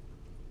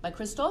 By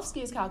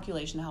Krestovsky's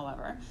calculation,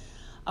 however,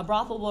 a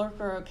brothel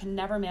worker can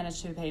never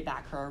manage to pay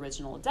back her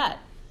original debt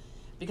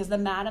because the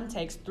madam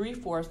takes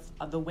 3/4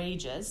 of the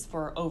wages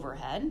for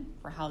overhead,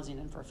 for housing,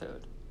 and for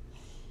food.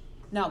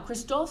 Now,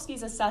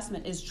 Krestovsky's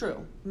assessment is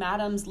true.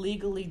 Madams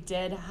legally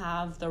did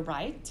have the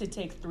right to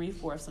take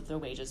 3/4 of their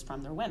wages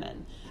from their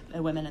women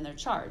in their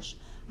charge.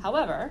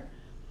 However,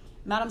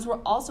 madams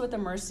were also at the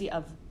mercy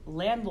of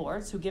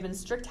landlords who, given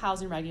strict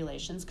housing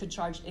regulations, could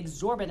charge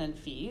exorbitant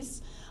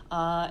fees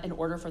in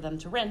order for them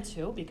to rent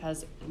to,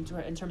 because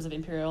in terms of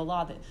imperial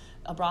law,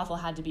 a brothel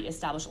had to be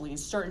established only in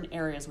certain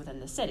areas within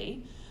the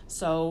city.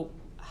 So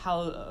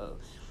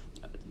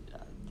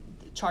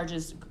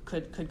charges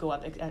could go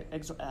up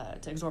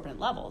to exorbitant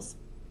levels.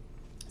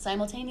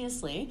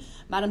 Simultaneously,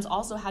 madams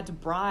also had to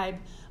bribe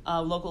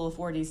local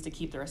authorities to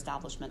keep their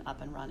establishment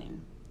up and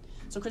running.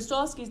 So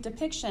Krestovsky's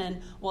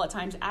depiction, while at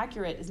times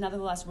accurate, is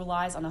nevertheless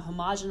relies on a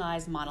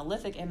homogenized,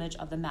 monolithic image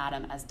of the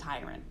madam as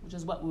tyrant, which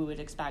is what we would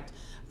expect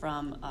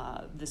from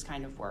this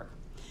kind of work.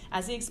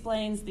 As he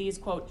explains, these,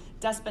 quote,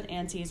 despot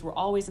aunties were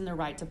always in the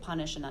right to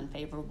punish an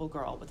unfavorable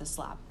girl with a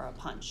slap or a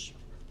punch.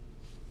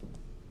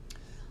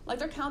 Like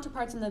their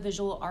counterparts in the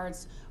visual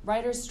arts,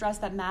 writers stress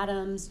that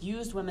madams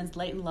used women's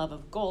latent love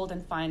of gold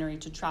and finery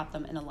to trap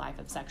them in a life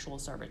of sexual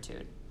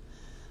servitude.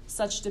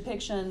 Such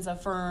depictions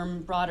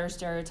affirm broader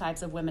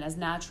stereotypes of women as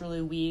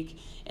naturally weak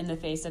in the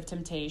face of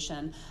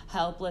temptation,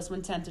 helpless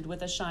when tempted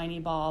with a shiny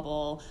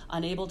bauble,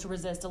 unable to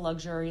resist a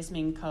luxurious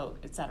mink coat,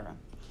 etc.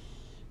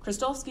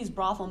 Krystowski's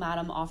brothel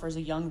madam offers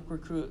a young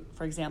recruit,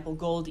 for example,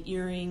 gold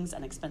earrings,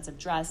 an expensive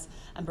dress,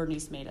 and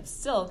burnous made of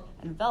silk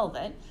and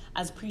velvet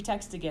as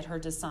pretext to get her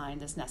to sign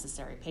this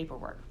necessary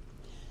paperwork.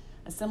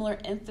 A similar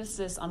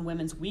emphasis on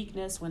women's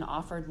weakness when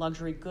offered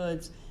luxury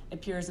goods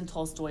appears in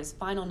Tolstoy's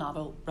final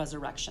novel,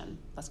 Resurrection,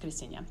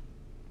 Воскресенье,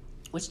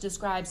 which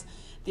describes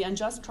the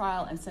unjust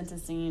trial and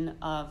sentencing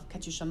of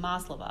Katyusha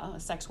Maslova, a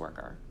sex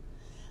worker.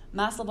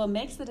 Maslova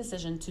makes the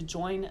decision to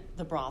join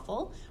the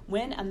brothel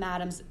when a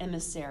madam's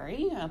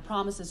emissary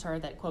promises her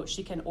that, quote,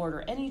 she can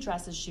order any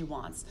dresses she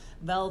wants,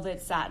 velvet,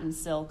 satin,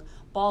 silk,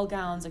 ball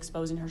gowns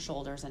exposing her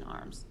shoulders and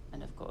arms,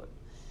 end of quote.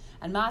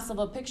 And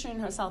Maslova, picturing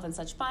herself in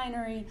such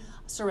finery,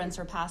 surrenders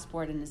her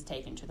passport and is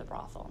taken to the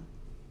brothel.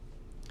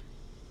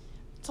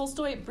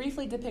 Tolstoy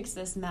briefly depicts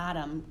this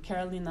madam,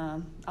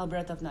 Karolina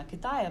Albertovna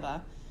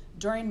Kitaeva,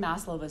 during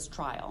Maslova's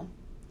trial.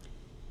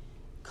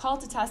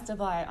 Called to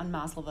testify on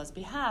Maslova's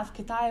behalf,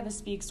 Kitaeva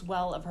speaks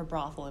well of her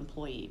brothel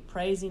employee,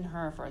 praising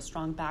her for a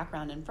strong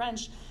background in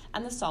French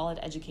and the solid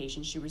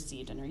education she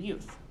received in her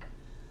youth.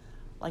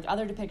 Like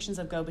other depictions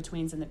of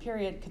go-betweens in the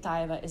period,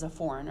 Kitaeva is a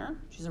foreigner.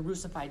 She's a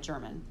Russified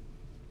German.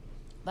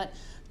 But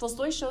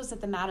Tolstoy shows that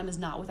the madam is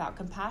not without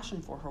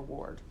compassion for her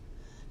ward.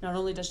 Not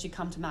only does she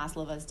come to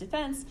Maslova's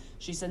defense,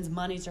 she sends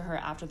money to her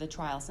after the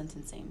trial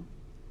sentencing.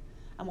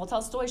 And while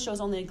Tolstoy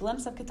shows only a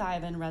glimpse of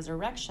Kitaeva in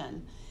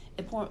Resurrection,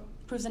 it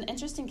proves an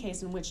interesting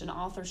case in which an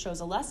author shows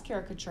a less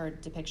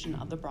caricatured depiction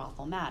of the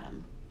brothel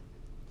madam.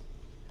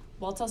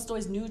 While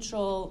Tolstoy's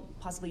neutral,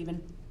 possibly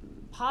even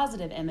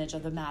positive image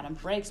of the madam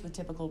breaks with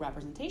typical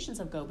representations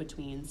of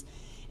go-betweens,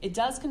 it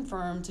does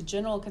confirm to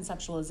general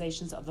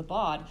conceptualizations of the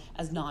bod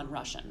as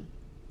non-Russian.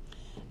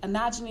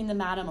 Imagining the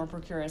madam or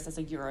procuress as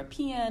a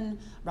European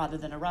rather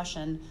than a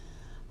Russian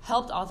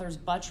helped authors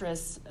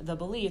buttress the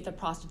belief that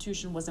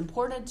prostitution was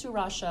imported to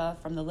Russia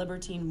from the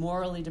libertine,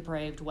 morally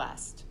depraved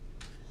West.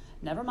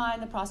 Never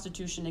mind that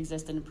prostitution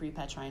existed in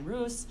pre-Petrine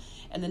Rus.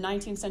 In the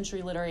 19th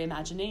century literary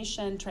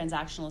imagination,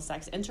 transactional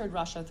sex entered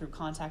Russia through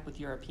contact with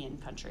European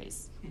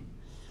countries.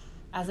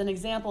 As an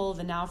example,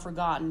 the now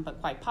forgotten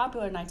but quite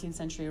popular 19th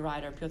century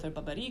writer Pyotr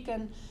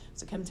Babarykin,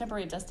 who's a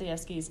contemporary of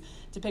Dostoevsky's,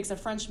 depicts a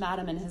French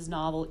madam in his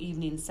novel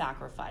Evening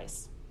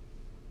Sacrifice.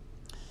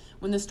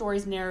 When the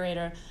story's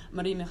narrator,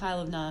 Maria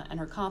Mikhailovna, and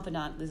her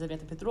confidant,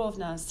 Lizaveta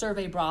Petrovna,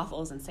 survey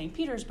brothels in St.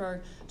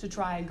 Petersburg to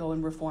try and go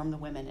and reform the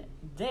women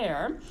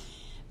there,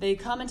 they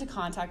come into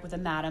contact with a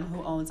madam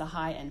who owns a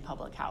high-end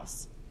public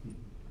house.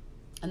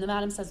 And the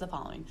madam says the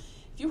following: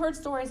 "If you heard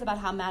stories about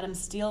how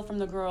madams steal from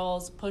the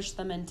girls, push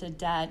them into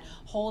debt,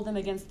 hold them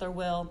against their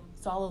will,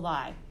 it's all a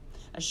lie.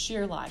 A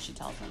sheer lie," she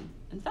tells them.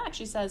 In fact,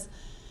 she says,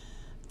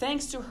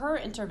 thanks to her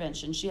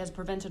intervention, she has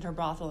prevented her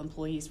brothel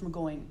employees from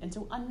going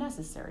into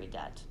unnecessary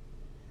debt.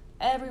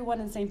 Everyone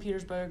in St.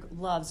 Petersburg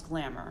loves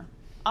glamour.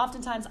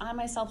 Oftentimes, I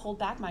myself hold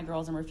back my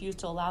girls and refuse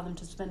to allow them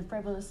to spend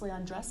frivolously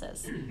on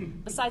dresses.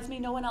 Besides me,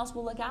 no one else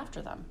will look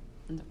after them.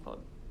 End of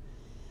quote.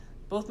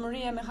 Both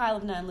Maria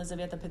Mikhailovna and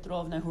Lizaveta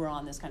Petrovna, who are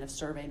on this kind of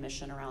survey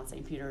mission around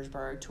St.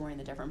 Petersburg, touring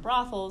the different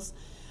brothels,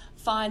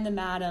 find the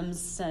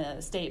madam's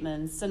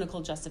statements cynical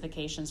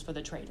justifications for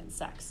the trade in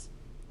sex.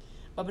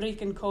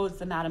 Babarykin codes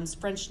the madam's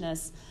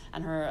Frenchness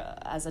and her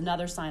as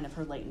another sign of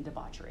her latent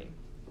debauchery.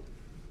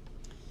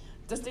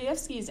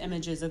 Dostoevsky's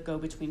images of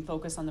go-between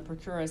focus on the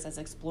procuress as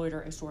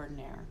exploiter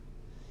extraordinaire.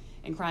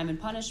 In Crime and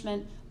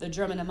Punishment, the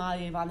German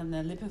Amalia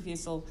Ivanovna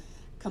Lippofisel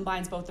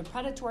combines both the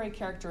predatory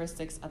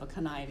characteristics of a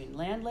conniving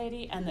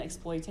landlady and the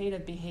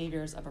exploitative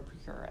behaviors of a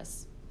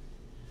procuress.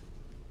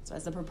 So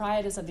as the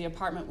proprietress of the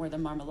apartment where the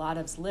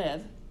Marmeladovs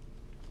live,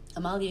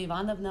 Amalia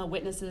Ivanovna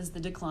witnesses the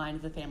decline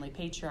of the family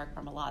patriarch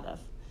Marmeladov.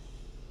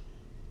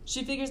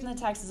 She figures in the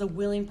text as a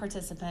willing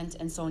participant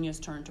in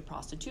Sonia's turn to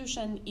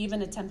prostitution,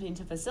 even attempting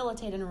to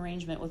facilitate an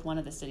arrangement with one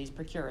of the city's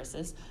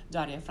procuresses,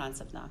 Daria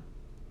Frantsevna.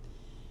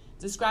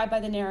 Described by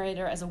the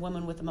narrator as a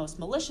woman with the most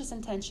malicious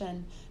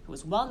intention, who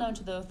was well known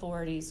to the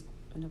authorities,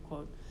 end of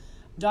quote,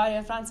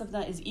 Daria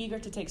Frantsevna is eager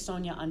to take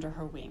Sonia under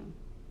her wing.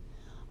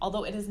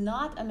 Although it is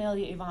not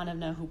Amelia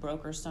Ivanovna who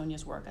brokers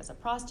Sonia's work as a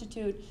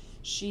prostitute,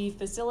 she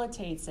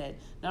facilitates it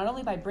not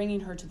only by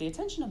bringing her to the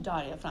attention of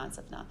Daria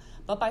Frantsevna,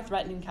 but by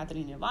threatening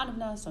Katerina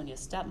Ivanovna,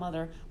 Sonia's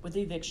stepmother, with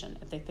eviction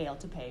if they fail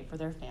to pay for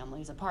their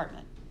family's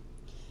apartment.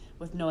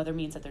 With no other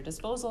means at their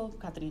disposal,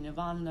 Katerina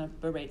Ivanovna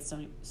berates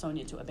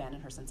Sonia to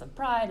abandon her sense of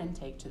pride and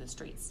take to the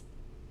streets.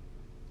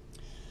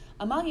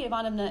 Amalia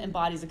Ivanovna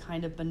embodies a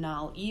kind of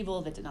banal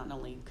evil that not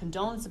only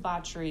condones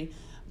debauchery,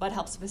 but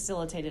helps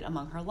facilitate it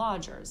among her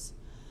lodgers.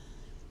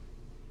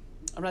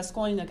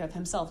 Raskolnikov,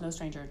 himself no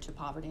stranger to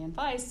poverty and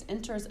vice,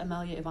 enters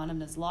Amalia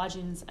Ivanovna's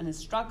lodgings and is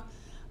struck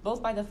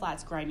both by the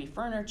flat's grimy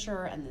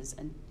furniture and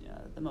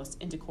the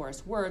most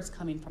indecorous words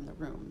coming from the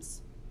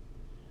rooms.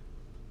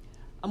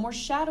 A more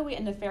shadowy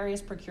and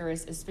nefarious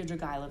procuress is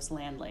Svidrigailov's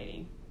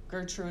landlady,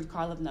 Gertrude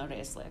Karlovna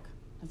Reslik.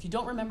 If you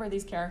don't remember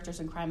these characters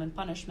in Crime and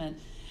Punishment,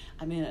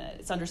 I mean,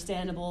 it's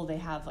understandable. They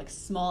have like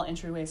small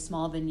entryways,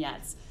 small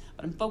vignettes,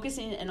 but I'm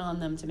focusing in on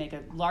them to make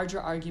a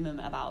larger argument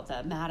about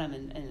the madam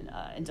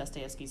in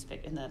Dostoevsky's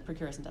in the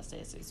procuress in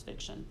Dostoevsky's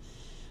fiction.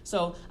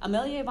 So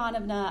Amelia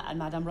Ivanovna and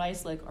Madame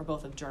Reislich are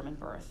both of German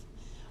birth.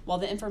 While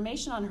the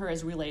information on her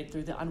is relayed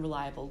through the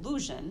unreliable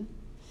Luzhin,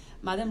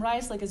 Madame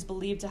Reislich is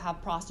believed to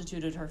have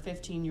prostituted her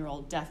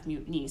 15-year-old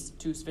deaf-mute niece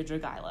to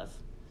Svidrigailov.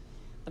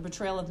 The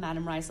portrayal of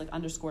Madame Reislich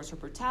underscores her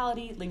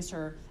brutality, links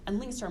her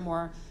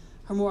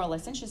moral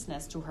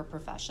licentiousness to her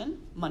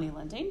profession,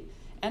 moneylending,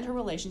 and her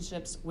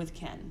relationships with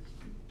kin.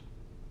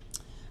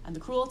 And the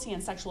cruelty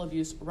and sexual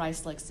abuse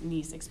Reislich's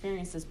niece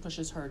experiences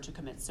pushes her to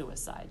commit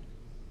suicide.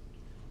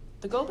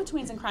 The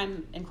go-betweens in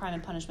Crime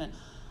and Punishment,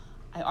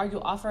 I argue,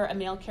 offer a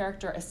male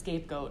character a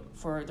scapegoat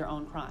for their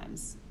own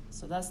crimes.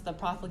 So thus, the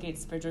profligate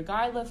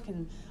Svidrigailov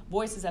can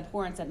voice his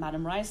abhorrence at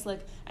Madame Reislich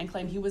and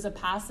claim he was a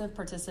passive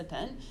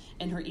participant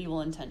in her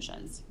evil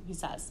intentions. He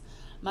says,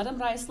 Madame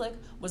Reislich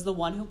was the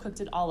one who cooked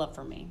it all up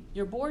for me.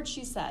 You're bored,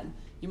 she said.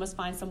 You must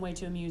find some way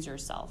to amuse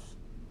yourself.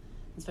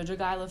 And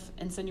Svidrigailov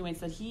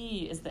insinuates that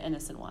he is the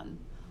innocent one.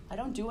 I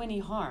don't do any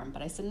harm,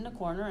 but I sit in a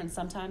corner and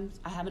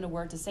sometimes I haven't a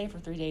word to say for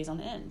 3 days on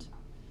end.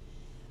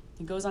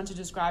 He goes on to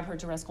describe her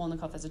to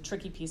Raskolnikov as a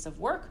tricky piece of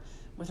work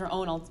with her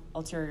own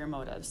ulterior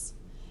motives.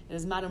 It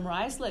is Madame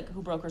Reislich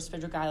who brokers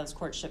Svidrigailov's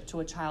courtship to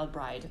a child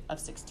bride of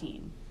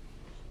 16.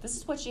 This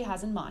is what she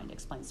has in mind,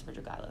 explains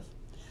Svidrigailov.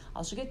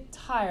 I shall get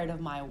tired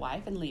of my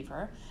wife and leave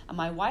her, and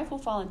my wife will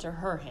fall into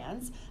her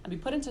hands and be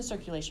put into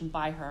circulation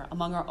by her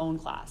among our own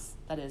class,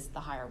 that is, the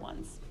higher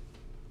ones.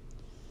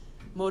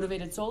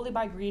 Motivated solely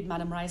by greed,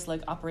 Madame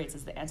Reislich operates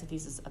as the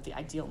antithesis of the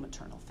ideal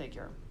maternal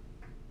figure.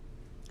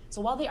 So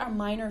while they are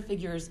minor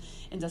figures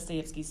in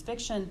Dostoevsky's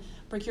fiction,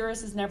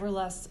 procuresses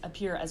nevertheless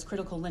appear as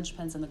critical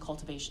linchpins in the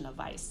cultivation of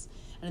vice.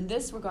 And in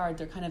this regard,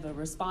 they're kind of a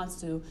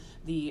response to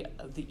the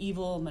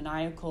evil,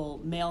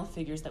 maniacal male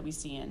figures that we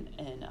see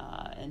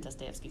in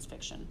Dostoevsky's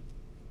fiction.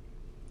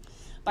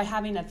 By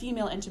having a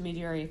female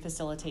intermediary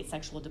facilitate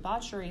sexual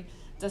debauchery,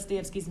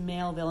 Dostoevsky's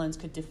male villains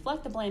could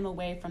deflect the blame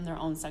away from their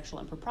own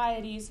sexual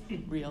improprieties,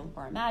 real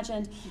or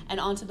imagined, and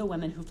onto the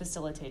women who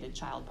facilitated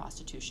child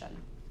prostitution.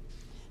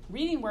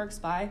 Reading works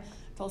by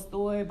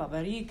Tolstoy,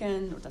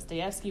 Babarykin, or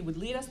Dostoevsky would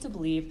lead us to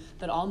believe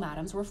that all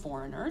madams were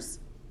foreigners.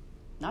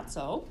 Not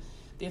so.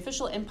 The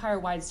official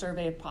empire-wide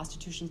survey of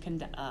prostitution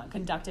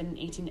conducted in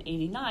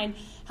 1889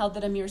 held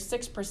that a mere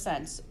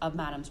 6% of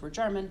madams were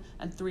German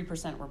and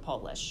 3% were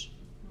Polish.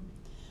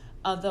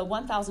 Of the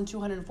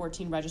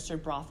 1,214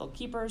 registered brothel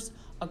keepers,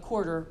 a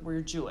quarter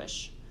were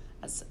Jewish,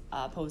 as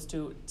opposed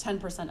to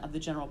 10% of the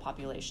general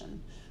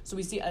population. So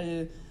we see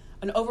an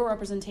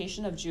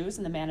overrepresentation of Jews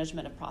in the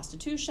management of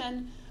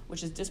prostitution,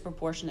 which is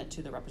disproportionate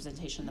to the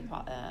representation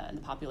in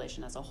the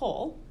population as a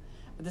whole.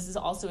 But this is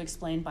also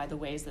explained by the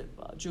ways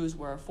that Jews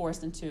were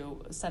forced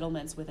into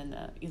settlements within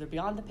either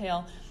beyond the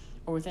Pale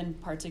or within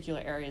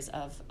particular areas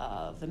of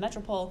the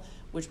metropole,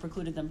 which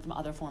precluded them from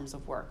other forms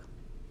of work.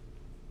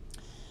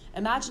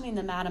 Imagining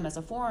the madam as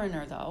a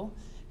foreigner, though,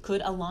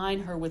 could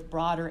align her with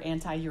broader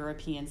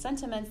anti-European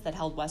sentiments that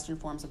held Western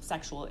forms of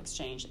sexual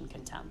exchange in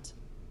contempt.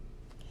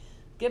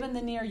 Given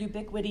the near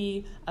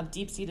ubiquity of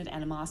deep-seated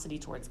animosity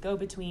towards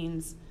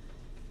go-betweens,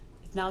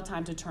 it's now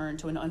time to turn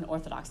to an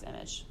unorthodox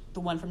image, the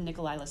one from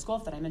Nikolai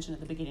Leskov that I mentioned at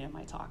the beginning of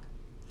my talk.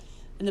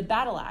 In the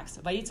battle axe,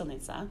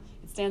 Voitelnitsa,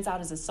 it stands out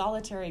as a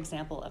solitary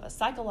example of a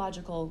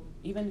psychological,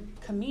 even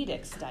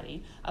comedic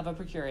study of a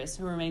procuress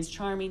who remains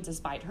charming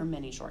despite her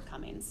many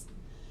shortcomings.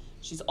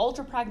 She's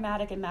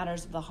ultra-pragmatic in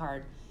matters of the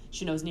heart.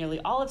 She knows nearly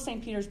all of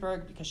St.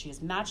 Petersburg because she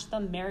has matched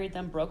them, married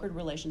them, brokered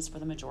relations for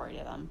the majority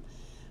of them.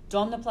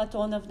 Domna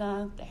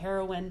Platonovna, the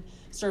heroine,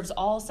 serves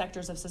all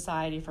sectors of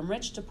society from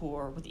rich to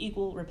poor with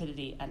equal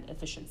rapidity and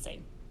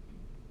efficiency.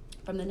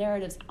 From the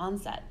narrative's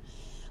onset,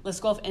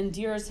 Leskov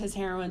endears his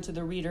heroine to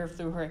the reader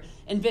through her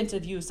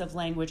inventive use of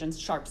language and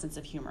sharp sense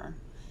of humor.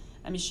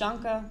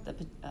 Mishanka, the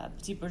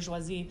petite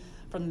bourgeoisie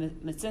from the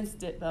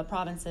Mtsinsk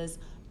provinces,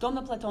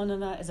 Domna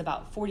Platonovna is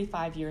about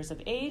 45 years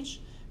of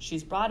age.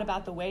 She's broad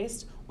about the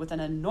waist with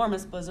an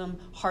enormous bosom,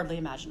 hardly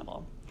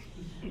imaginable.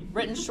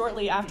 Written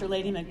shortly after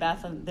Lady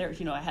Macbeth,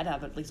 I had to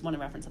have at least one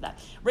reference of that.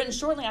 Written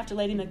shortly after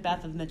Lady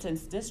Macbeth of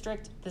Mtsinsk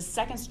district, the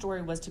second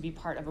story was to be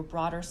part of a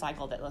broader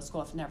cycle that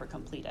Leskov never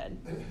completed.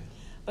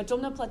 But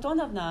Domna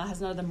Platonovna has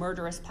none of the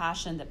murderous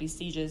passion that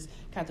besieges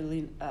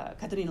Katerina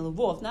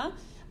Lvovna,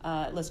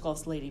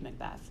 Leskov's Lady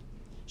Macbeth.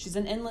 She's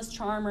an endless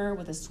charmer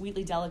with a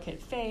sweetly delicate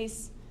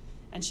face,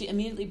 and she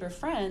immediately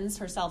befriends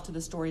herself to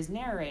the story's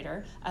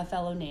narrator, a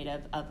fellow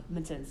native of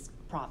Mtsinsk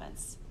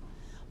province.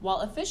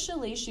 While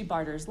officially she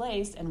barters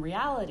lace, in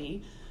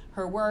reality,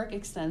 her work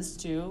extends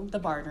to the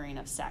bartering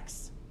of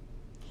sex.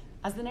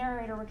 As the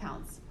narrator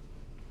recounts,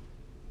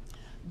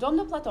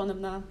 Domna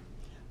Platonovna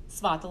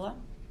сватала,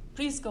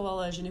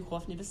 приисковала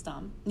женихов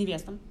невестам,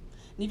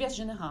 невест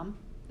женихам,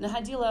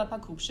 находила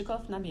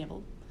покупщиков на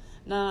мебель,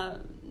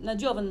 на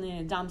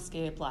надеванные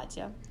дамские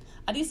платья,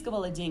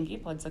 отыскивала деньги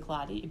под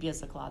заклады и без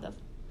закладов,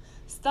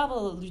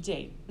 ставила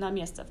людей на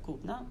место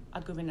вкупно,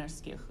 от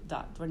гувернерских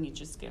до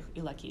дворнических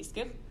и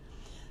лакейских,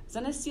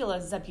 заносила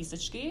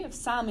записочки в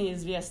самые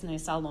известные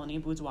салоны и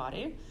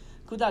будуары,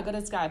 куда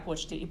городская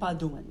почта и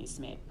подумать не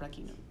смеет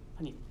проникнуть.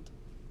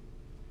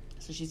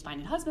 So she's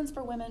finding husbands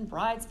for women,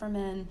 brides for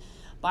men,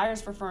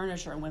 buyers for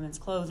furniture and women's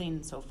clothing,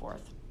 and so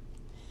forth.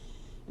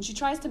 And she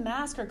tries to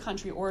mask her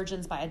country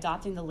origins by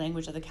adopting the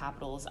language of the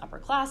capital's upper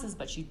classes,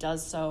 but she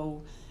does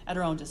so at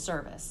her own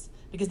disservice,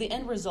 because the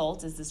end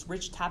result is this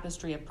rich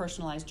tapestry of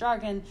personalized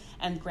jargon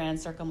and grand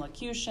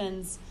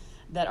circumlocutions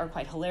that are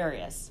quite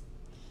hilarious.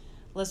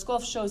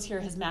 Leskov shows here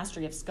his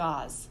mastery of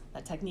skaz,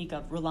 that technique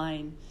of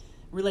relaying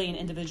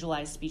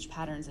individualized speech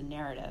patterns and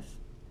narrative.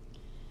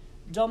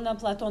 Domna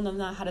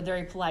Platonovna had a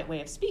very polite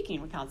way of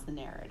speaking, recounts the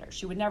narrator.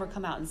 She would never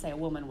come out and say a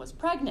woman was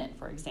pregnant,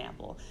 for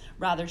example.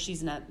 Rather,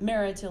 she's in a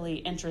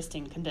maritally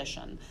interesting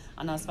condition.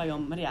 Она в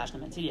своем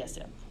марriажном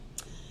интересе.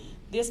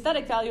 The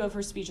aesthetic value of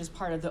her speech is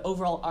part of the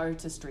overall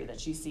artistry that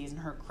she sees in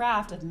her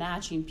craft of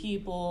matching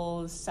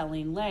people,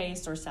 selling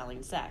lace, or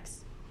selling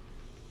sex.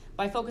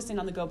 By focusing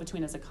on the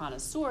go-between as a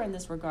connoisseur in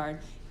this regard,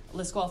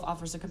 Leskov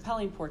offers a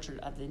compelling portrait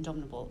of the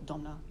indomitable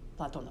Domna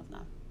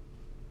Platonovna.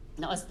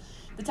 Now,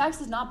 the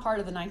text is not part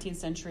of the 19th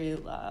century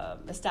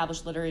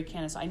established literary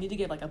canon, so I need to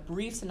give a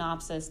brief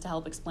synopsis to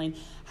help explain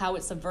how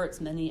it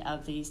subverts many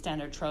of the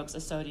standard tropes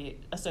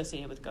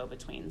associated with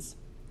go-betweens.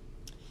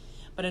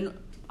 But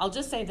I'll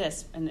just say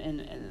this in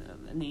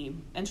the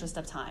interest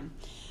of time.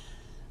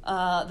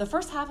 The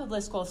first half of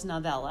Leskov's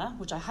novella,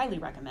 which I highly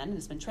recommend, and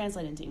it's been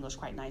translated into English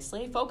quite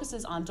nicely,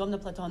 focuses on Domna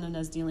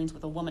Platonovna's dealings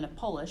with a woman of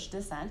Polish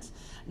descent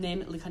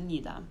named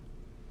Lichanida.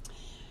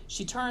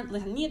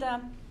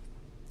 Lichanida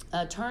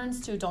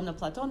turns to Domna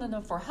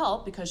Platonovna for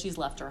help because she's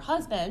left her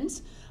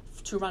husband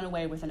to run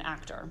away with an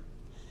actor.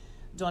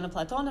 Domna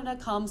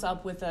Platonovna comes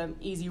up with an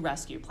easy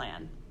rescue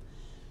plan.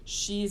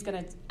 She's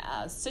going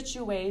to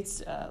situate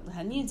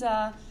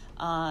Lichanida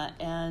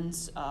and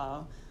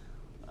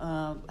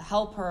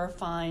help her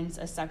find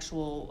a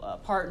sexual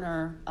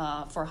partner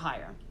for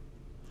hire.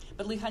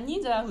 But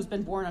Lichanida, who's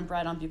been born and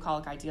bred on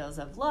bucolic ideals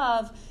of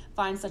love,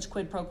 finds such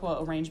quid pro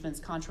quo arrangements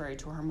contrary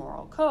to her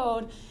moral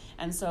code,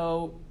 and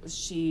so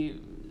she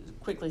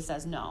quickly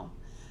says no.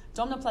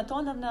 Domna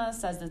Platonovna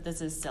says that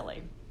this is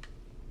silly.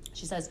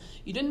 She says,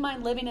 you didn't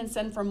mind living in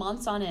sin for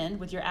months on end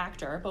with your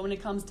actor, but when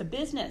it comes to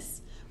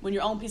business, when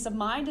your own peace of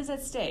mind is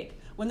at stake,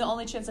 when the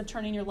only chance of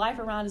turning your life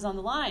around is on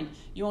the line,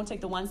 you won't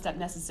take the one step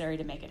necessary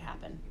to make it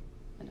happen.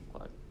 End of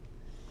quote.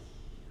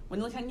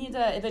 When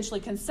Lichanida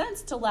eventually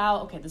consents to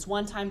allow, this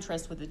one-time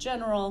tryst with the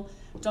general,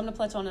 Domna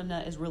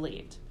Platonovna is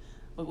relieved.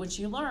 But when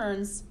she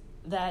learns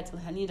that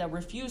Lichanida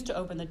refused to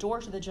open the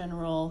door to the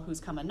general who's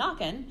come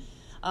a-knockin',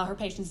 her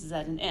patience is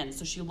at an end.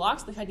 So she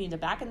locks Lichanida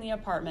back in the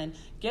apartment,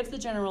 gives the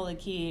general the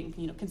key,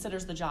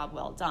 considers the job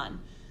well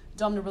done.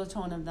 Domna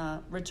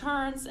Platonovna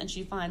returns, and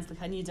she finds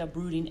Lichanida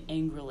brooding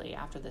angrily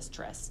after this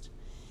tryst.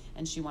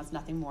 And she wants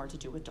nothing more to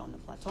do with Domna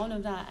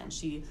Platonovna, and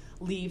she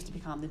leaves to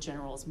become the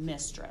general's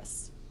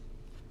mistress.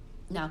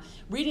 Now,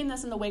 reading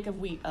this in the wake of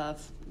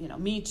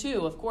Me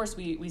Too, of course,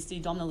 we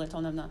see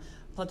Domna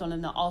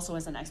Platonovna also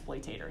as an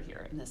exploitator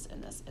here in this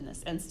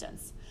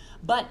instance.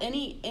 But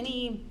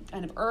any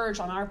kind of urge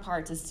on our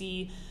part to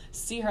see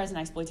her as an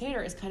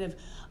exploitator is kind of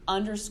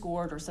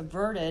underscored or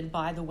subverted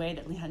by the way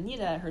that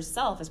Lichanida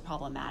herself is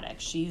problematic.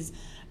 She's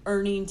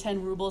earning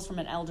 10 rubles from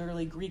an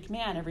elderly Greek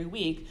man every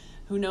week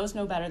who knows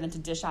no better than to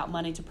dish out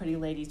money to pretty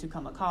ladies who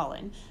come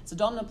a-calling. So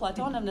Domna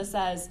Platonovna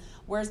says,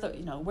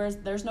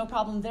 there's no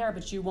problem there,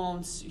 but you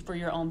won't, for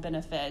your own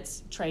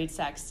benefit, trade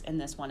sex in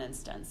this one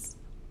instance.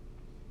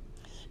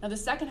 Now, the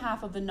second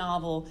half of the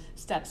novel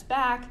steps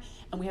back,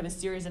 and we have a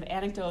series of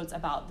anecdotes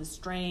about the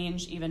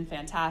strange, even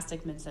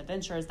fantastic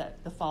misadventures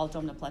that befall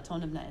Domna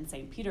Platonovna in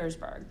St.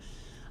 Petersburg.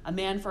 A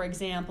man, for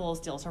example,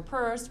 steals her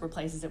purse,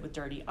 replaces it with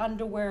dirty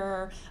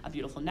underwear. A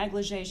beautiful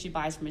negligee she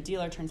buys from a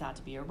dealer turns out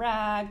to be a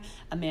rag.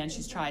 A man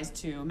she tries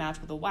to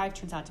match with a wife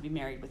turns out to be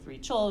married with 3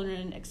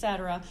 children,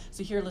 etc.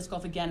 So here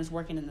Leskov again is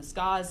working in the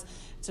skaz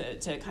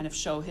to kind of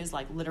show his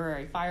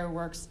literary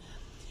fireworks.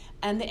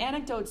 And the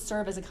anecdotes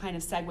serve as a kind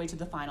of segue to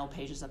the final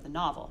pages of the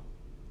novel,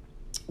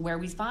 where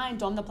we find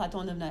Domna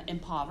Platonovna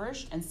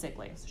impoverished and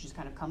sickly. So she's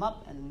kind of come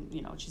up, and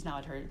she's now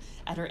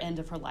at her end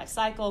of her life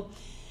cycle.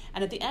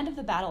 And at the end of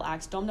the battle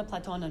act, Domna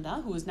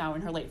Platonovna, who is now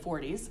in her late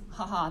 40s,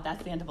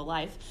 that's the end of a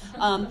life,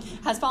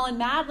 has fallen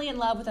madly in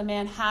love with a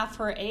man half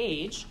her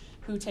age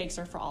who takes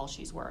her for all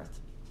she's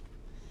worth.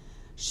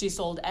 She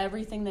sold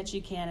everything that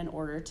she can in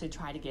order to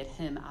try to get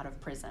him out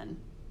of prison.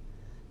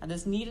 Now,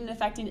 this neat and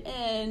affecting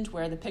end,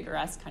 where the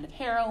picturesque kind of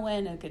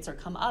heroine gets her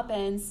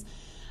comeuppance,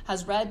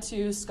 has read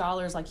to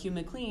scholars like Hugh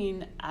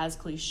MacLean as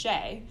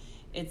cliche.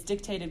 It's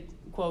dictated,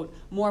 quote,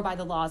 more by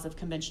the laws of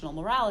conventional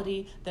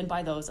morality than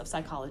by those of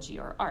psychology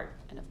or art,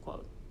 end of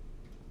quote.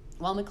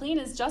 While MacLean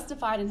is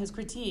justified in his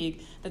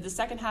critique that the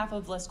second half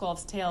of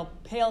Leskov's tale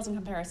pales in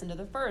comparison to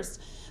the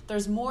first,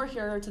 there's more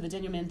here to the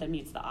denouement than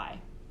meets the eye.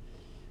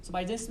 So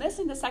by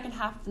dismissing the second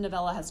half of the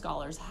novella, as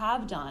scholars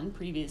have done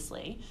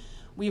previously,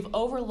 we've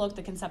overlooked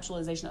the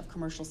conceptualization of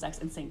commercial sex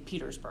in St.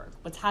 Petersburg.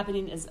 What's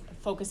happening is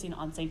focusing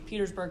on St.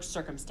 Petersburg's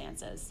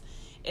circumstances.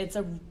 It's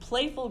a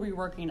playful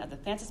reworking of the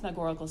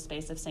phantasmagorical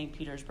space of St.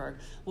 Petersburg,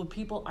 where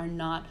people are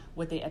not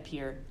what they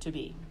appear to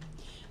be.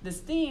 This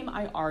theme,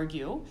 I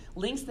argue,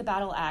 links the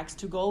battle axe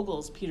to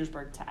Gogol's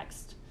Petersburg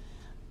text,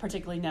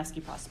 particularly Nevsky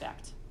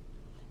Prospect.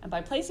 And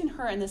by placing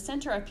her in the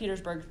center of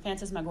Petersburg's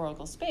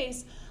phantasmagorical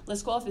space,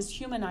 Leskov is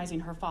humanizing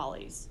her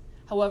follies.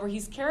 However,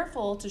 he's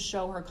careful to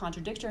show her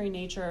contradictory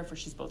nature, for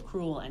she's both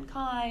cruel and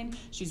kind,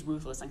 she's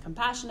ruthless and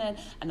compassionate,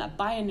 and that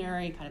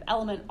binary kind of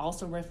element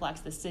also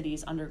reflects the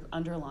city's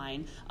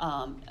underlying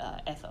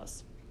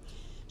ethos.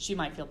 She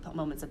might feel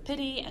moments of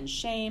pity and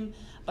shame,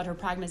 but her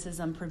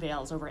pragmatism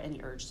prevails over any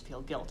urge to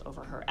feel guilt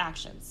over her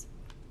actions.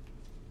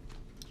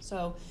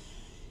 So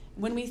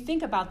when we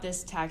think about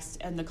this text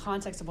and the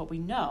context of what we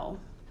know,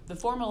 the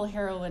formidable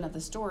heroine of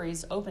the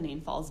story's opening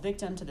falls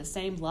victim to the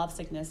same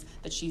lovesickness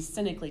that she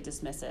cynically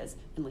dismisses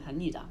in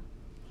Leonida.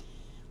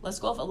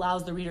 Leskov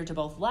allows the reader to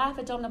both laugh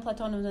at Domna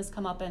Platonovna's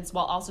comeuppance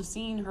while also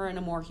seeing her in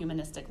a more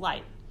humanistic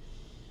light.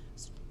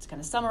 To kind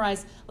of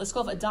summarize,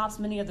 Leskov adopts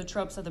many of the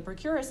tropes of the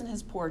procuress in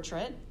his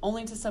portrait,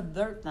 only to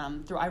subvert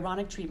them through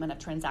ironic treatment of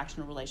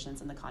transactional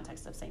relations in the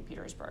context of St.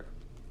 Petersburg.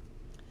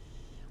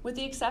 With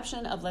the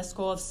exception of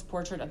Leskov's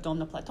portrait of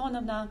Domna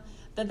Platonovna,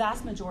 the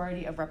vast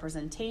majority of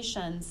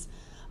representations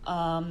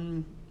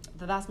of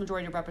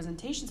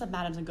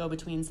madams and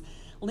go-betweens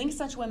link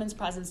such women's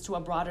presence to a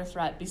broader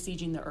threat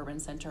besieging the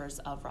urban centers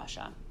of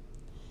Russia.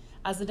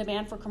 As the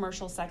demand for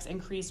commercial sex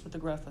increased with the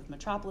growth of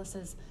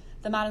metropolises,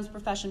 the madam's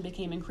profession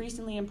became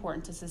increasingly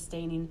important to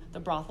sustaining the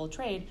brothel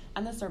trade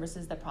and the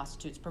services that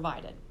prostitutes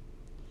provided.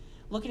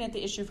 Looking at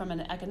the issue from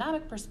an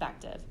economic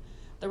perspective,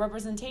 the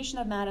representation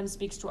of madams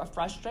speaks to a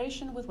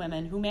frustration with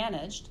women who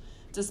managed,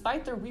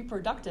 despite their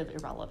reproductive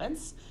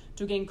irrelevance,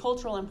 to gain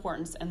cultural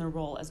importance in their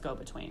role as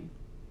go-between.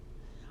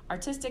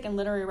 Artistic and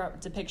literary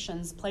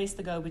depictions place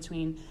the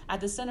go-between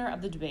at the center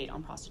of the debate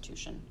on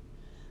prostitution.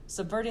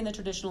 Subverting the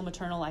traditional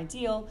maternal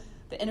ideal,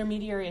 the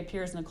intermediary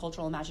appears in the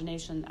cultural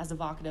imagination as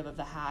evocative of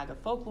the hag of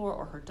folklore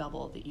or her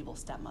double, the evil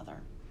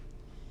stepmother.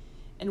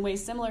 In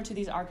ways similar to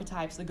these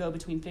archetypes, the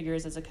go-between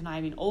figures as a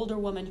conniving older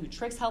woman who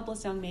tricks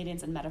helpless young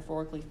maidens and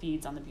metaphorically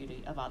feeds on the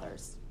beauty of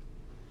others.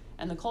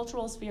 In the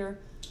cultural sphere,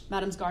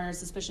 madams garner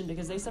suspicion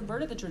because they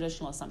subverted the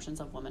traditional assumptions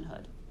of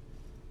womanhood.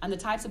 And the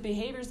types of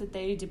behaviors that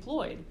they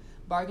deployed,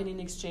 bargaining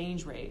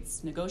exchange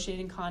rates,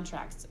 negotiating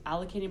contracts,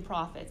 allocating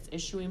profits,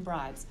 issuing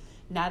bribes,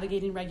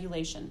 navigating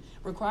regulation,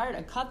 required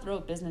a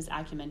cutthroat business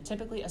acumen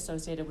typically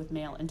associated with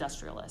male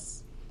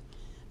industrialists.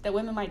 That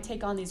women might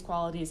take on these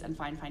qualities and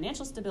find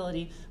financial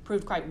stability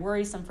proved quite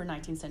worrisome for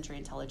 19th century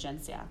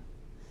intelligentsia.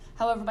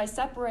 However, by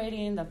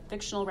separating the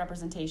fictional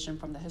representation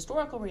from the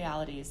historical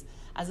realities,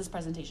 as this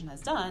presentation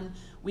has done,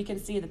 we can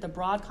see that the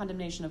broad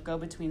condemnation of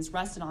go-betweens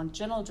rested on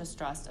general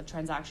distrust of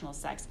transactional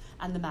sex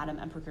and the madam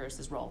and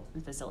procuress's role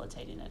in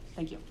facilitating it.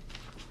 Thank you.